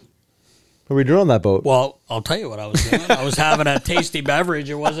boat. What were we doing on that boat? Well, I'll tell you what I was doing. I was having a tasty beverage.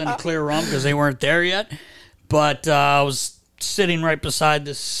 It wasn't a Clear Rum because they weren't there yet. But I was sitting right beside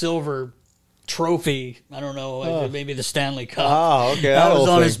this silver trophy. I don't know, maybe the Stanley Cup. Oh, okay. I was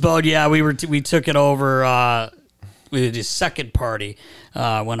on his boat. Yeah, we took it over. We did his second party.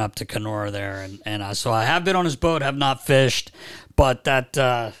 Went up to Kenora there, and so I have been on his boat. Have not fished, but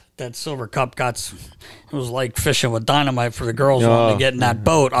that silver cup it was like fishing with dynamite for the girls wanting to get in that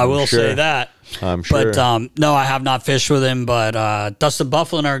boat. I will say that. I'm sure. But no, I have not fished with him. But Dustin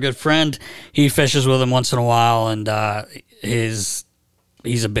Bufflin, our good friend, he fishes with him once in a while, and he's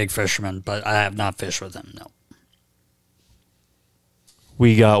a big fisherman. But I have not fished with him. No.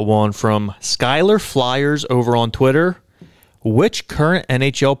 We got one from Skylar Flyers over on Twitter. Which current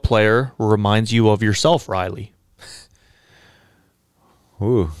NHL player reminds you of yourself, Riley?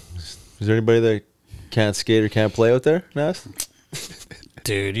 Ooh. Is there anybody that can't skate or can't play out there, Nas?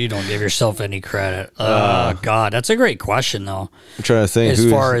 Dude, you don't give yourself any credit. God, that's a great question, though. I'm trying to think. As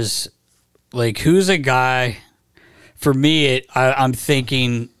far as, like, who's a guy, for me, I'm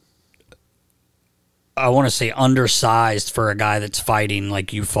thinking, I want to say undersized for a guy that's fighting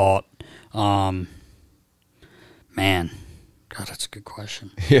like you fought. Man, God, that's a good question.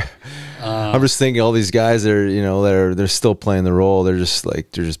 Yeah. I'm just thinking all these guys they're still playing the role. They're just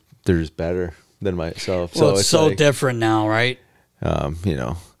better than myself. Well, so it's so different now, right?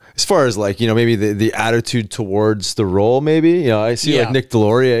 As far as maybe the attitude towards the role, maybe, I see like Nick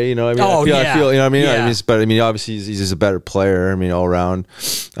Deslauriers, I feel, but obviously he's just a better player. All around.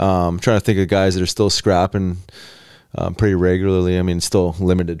 I'm trying to think of guys that are still scrapping pretty regularly. Still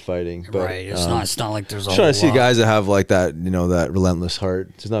limited fighting, but right. It's not like there's a trying to see guys that have like that, that relentless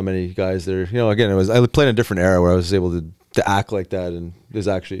heart. There's not many guys that are, again, I played in a different era where I was able to act like that, and there's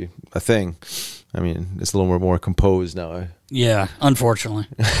actually a thing. It's a little more composed now. Yeah, unfortunately.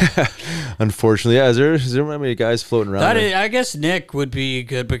 Unfortunately, yeah. Is there many guys floating around? I guess Nick would be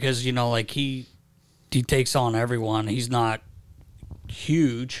good because he takes on everyone. He's not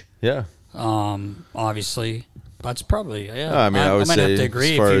huge. Yeah. Obviously, That's probably, yeah. I mean, I would might say have to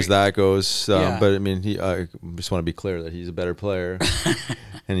agree as far as that goes, Yeah. but I mean, I just want to be clear that he's a better player,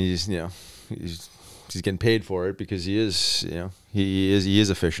 and he's getting paid for it because he is, he is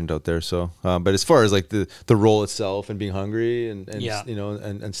efficient out there. So, but as far as like the role itself and being hungry and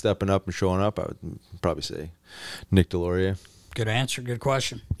and stepping up and showing up, I would probably say Nick Delorier. Good answer. Good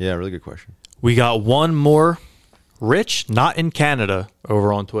question. Yeah, really good question. We got one more. Rich, not in Canada,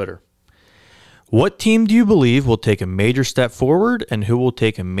 over on Twitter. What team do you believe will take a major step forward, and who will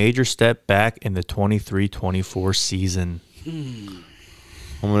take a major step back in the 23-24 season? I'm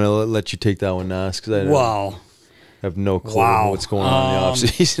going to let you take that one, Nas, because I have no clue what's going on in the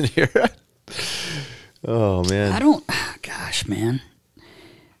offseason here. Oh, man. Gosh, man.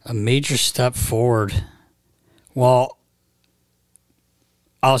 A major step forward. Well,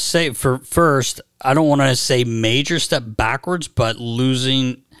 I'll say first, I don't want to say major step backwards, but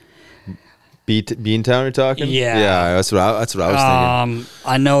losing Beantown, you're talking? Yeah. That's what I was thinking.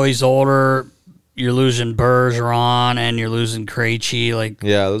 I know he's older. You're losing Bergeron and you're losing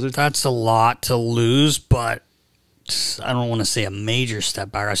Krejci. That's a lot to lose, but I don't want to say a major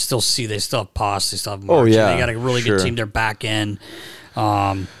step back. I still see they still have Poss, they still have Marchand. They got a really good team. They're back in.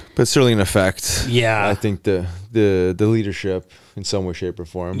 But it's certainly an effect. Yeah. I think the leadership in some way, shape, or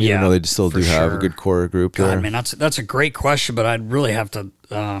form. Even though they still do have a good core group there. I mean, that's a great question, but I'd really have to.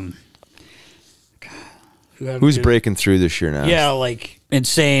 Who's breaking through this year now? Yeah, like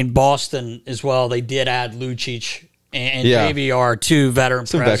insane Boston as well. They did add Lucic and JVR, two veteran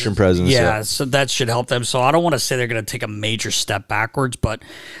some presence. veteran presence. Yeah, so that should help them. So I don't want to say they're going to take a major step backwards, but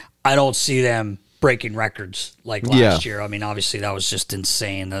I don't see them breaking records like last year. I mean, obviously that was just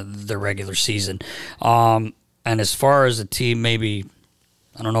insane, the regular season. And as far as a team, maybe,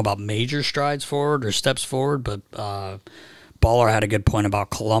 I don't know about major strides forward or steps forward, but Baller had a good point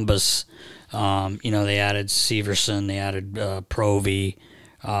about Columbus. They added Severson, they added Provy.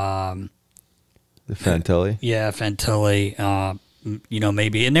 The Fantilli. Yeah, Fantilli.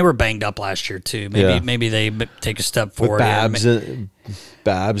 Maybe, and they were banged up last year too. Maybe they take a step forward. With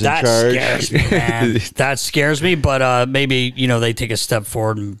Babs in charge. That scares me, man. That scares me, but maybe, they take a step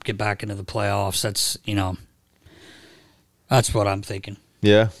forward and get back into the playoffs. That's what I'm thinking.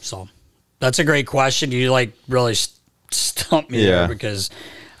 Yeah. So that's a great question. You really stumped me there because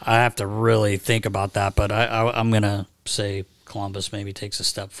I have to really think about that. But I'm going to say Columbus maybe takes a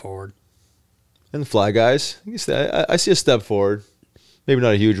step forward. And the Fly guys, I see a step forward. Maybe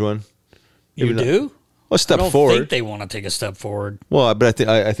not a huge one. You do? A step forward. I forward. don't think they want to take a step forward. Well, but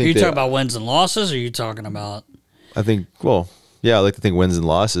I think are you talking about wins and losses, or are you talking about? I think. Well, yeah, I like to think wins and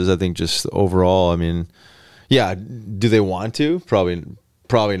losses. I think just overall. I mean, yeah. Do they want to? Probably not. In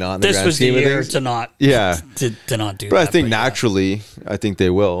the grand scheme of things. This was the year to not. Yeah. To not do. But that, I think naturally, I think they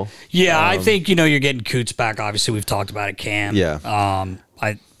will. Yeah, I think you're getting Coots back. Obviously, we've talked about it. Cam. Yeah.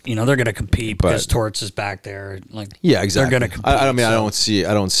 They're going to compete because Torts is back there. Yeah, exactly. They're going to compete.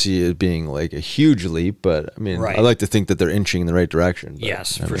 I don't see it being like a huge leap, but I mean, I like to think that they're inching in the right direction. But,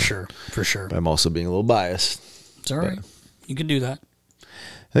 yes, for sure. But I'm also being a little biased. It's all right. You can do that.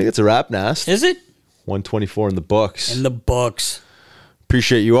 I think it's a wrap, Nast. Is it? 124 in the books. In the books.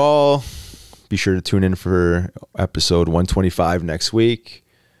 Appreciate you all. Be sure to tune in for episode 125 next week.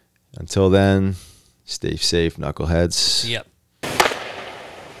 Until then, stay safe, knuckleheads. Yep.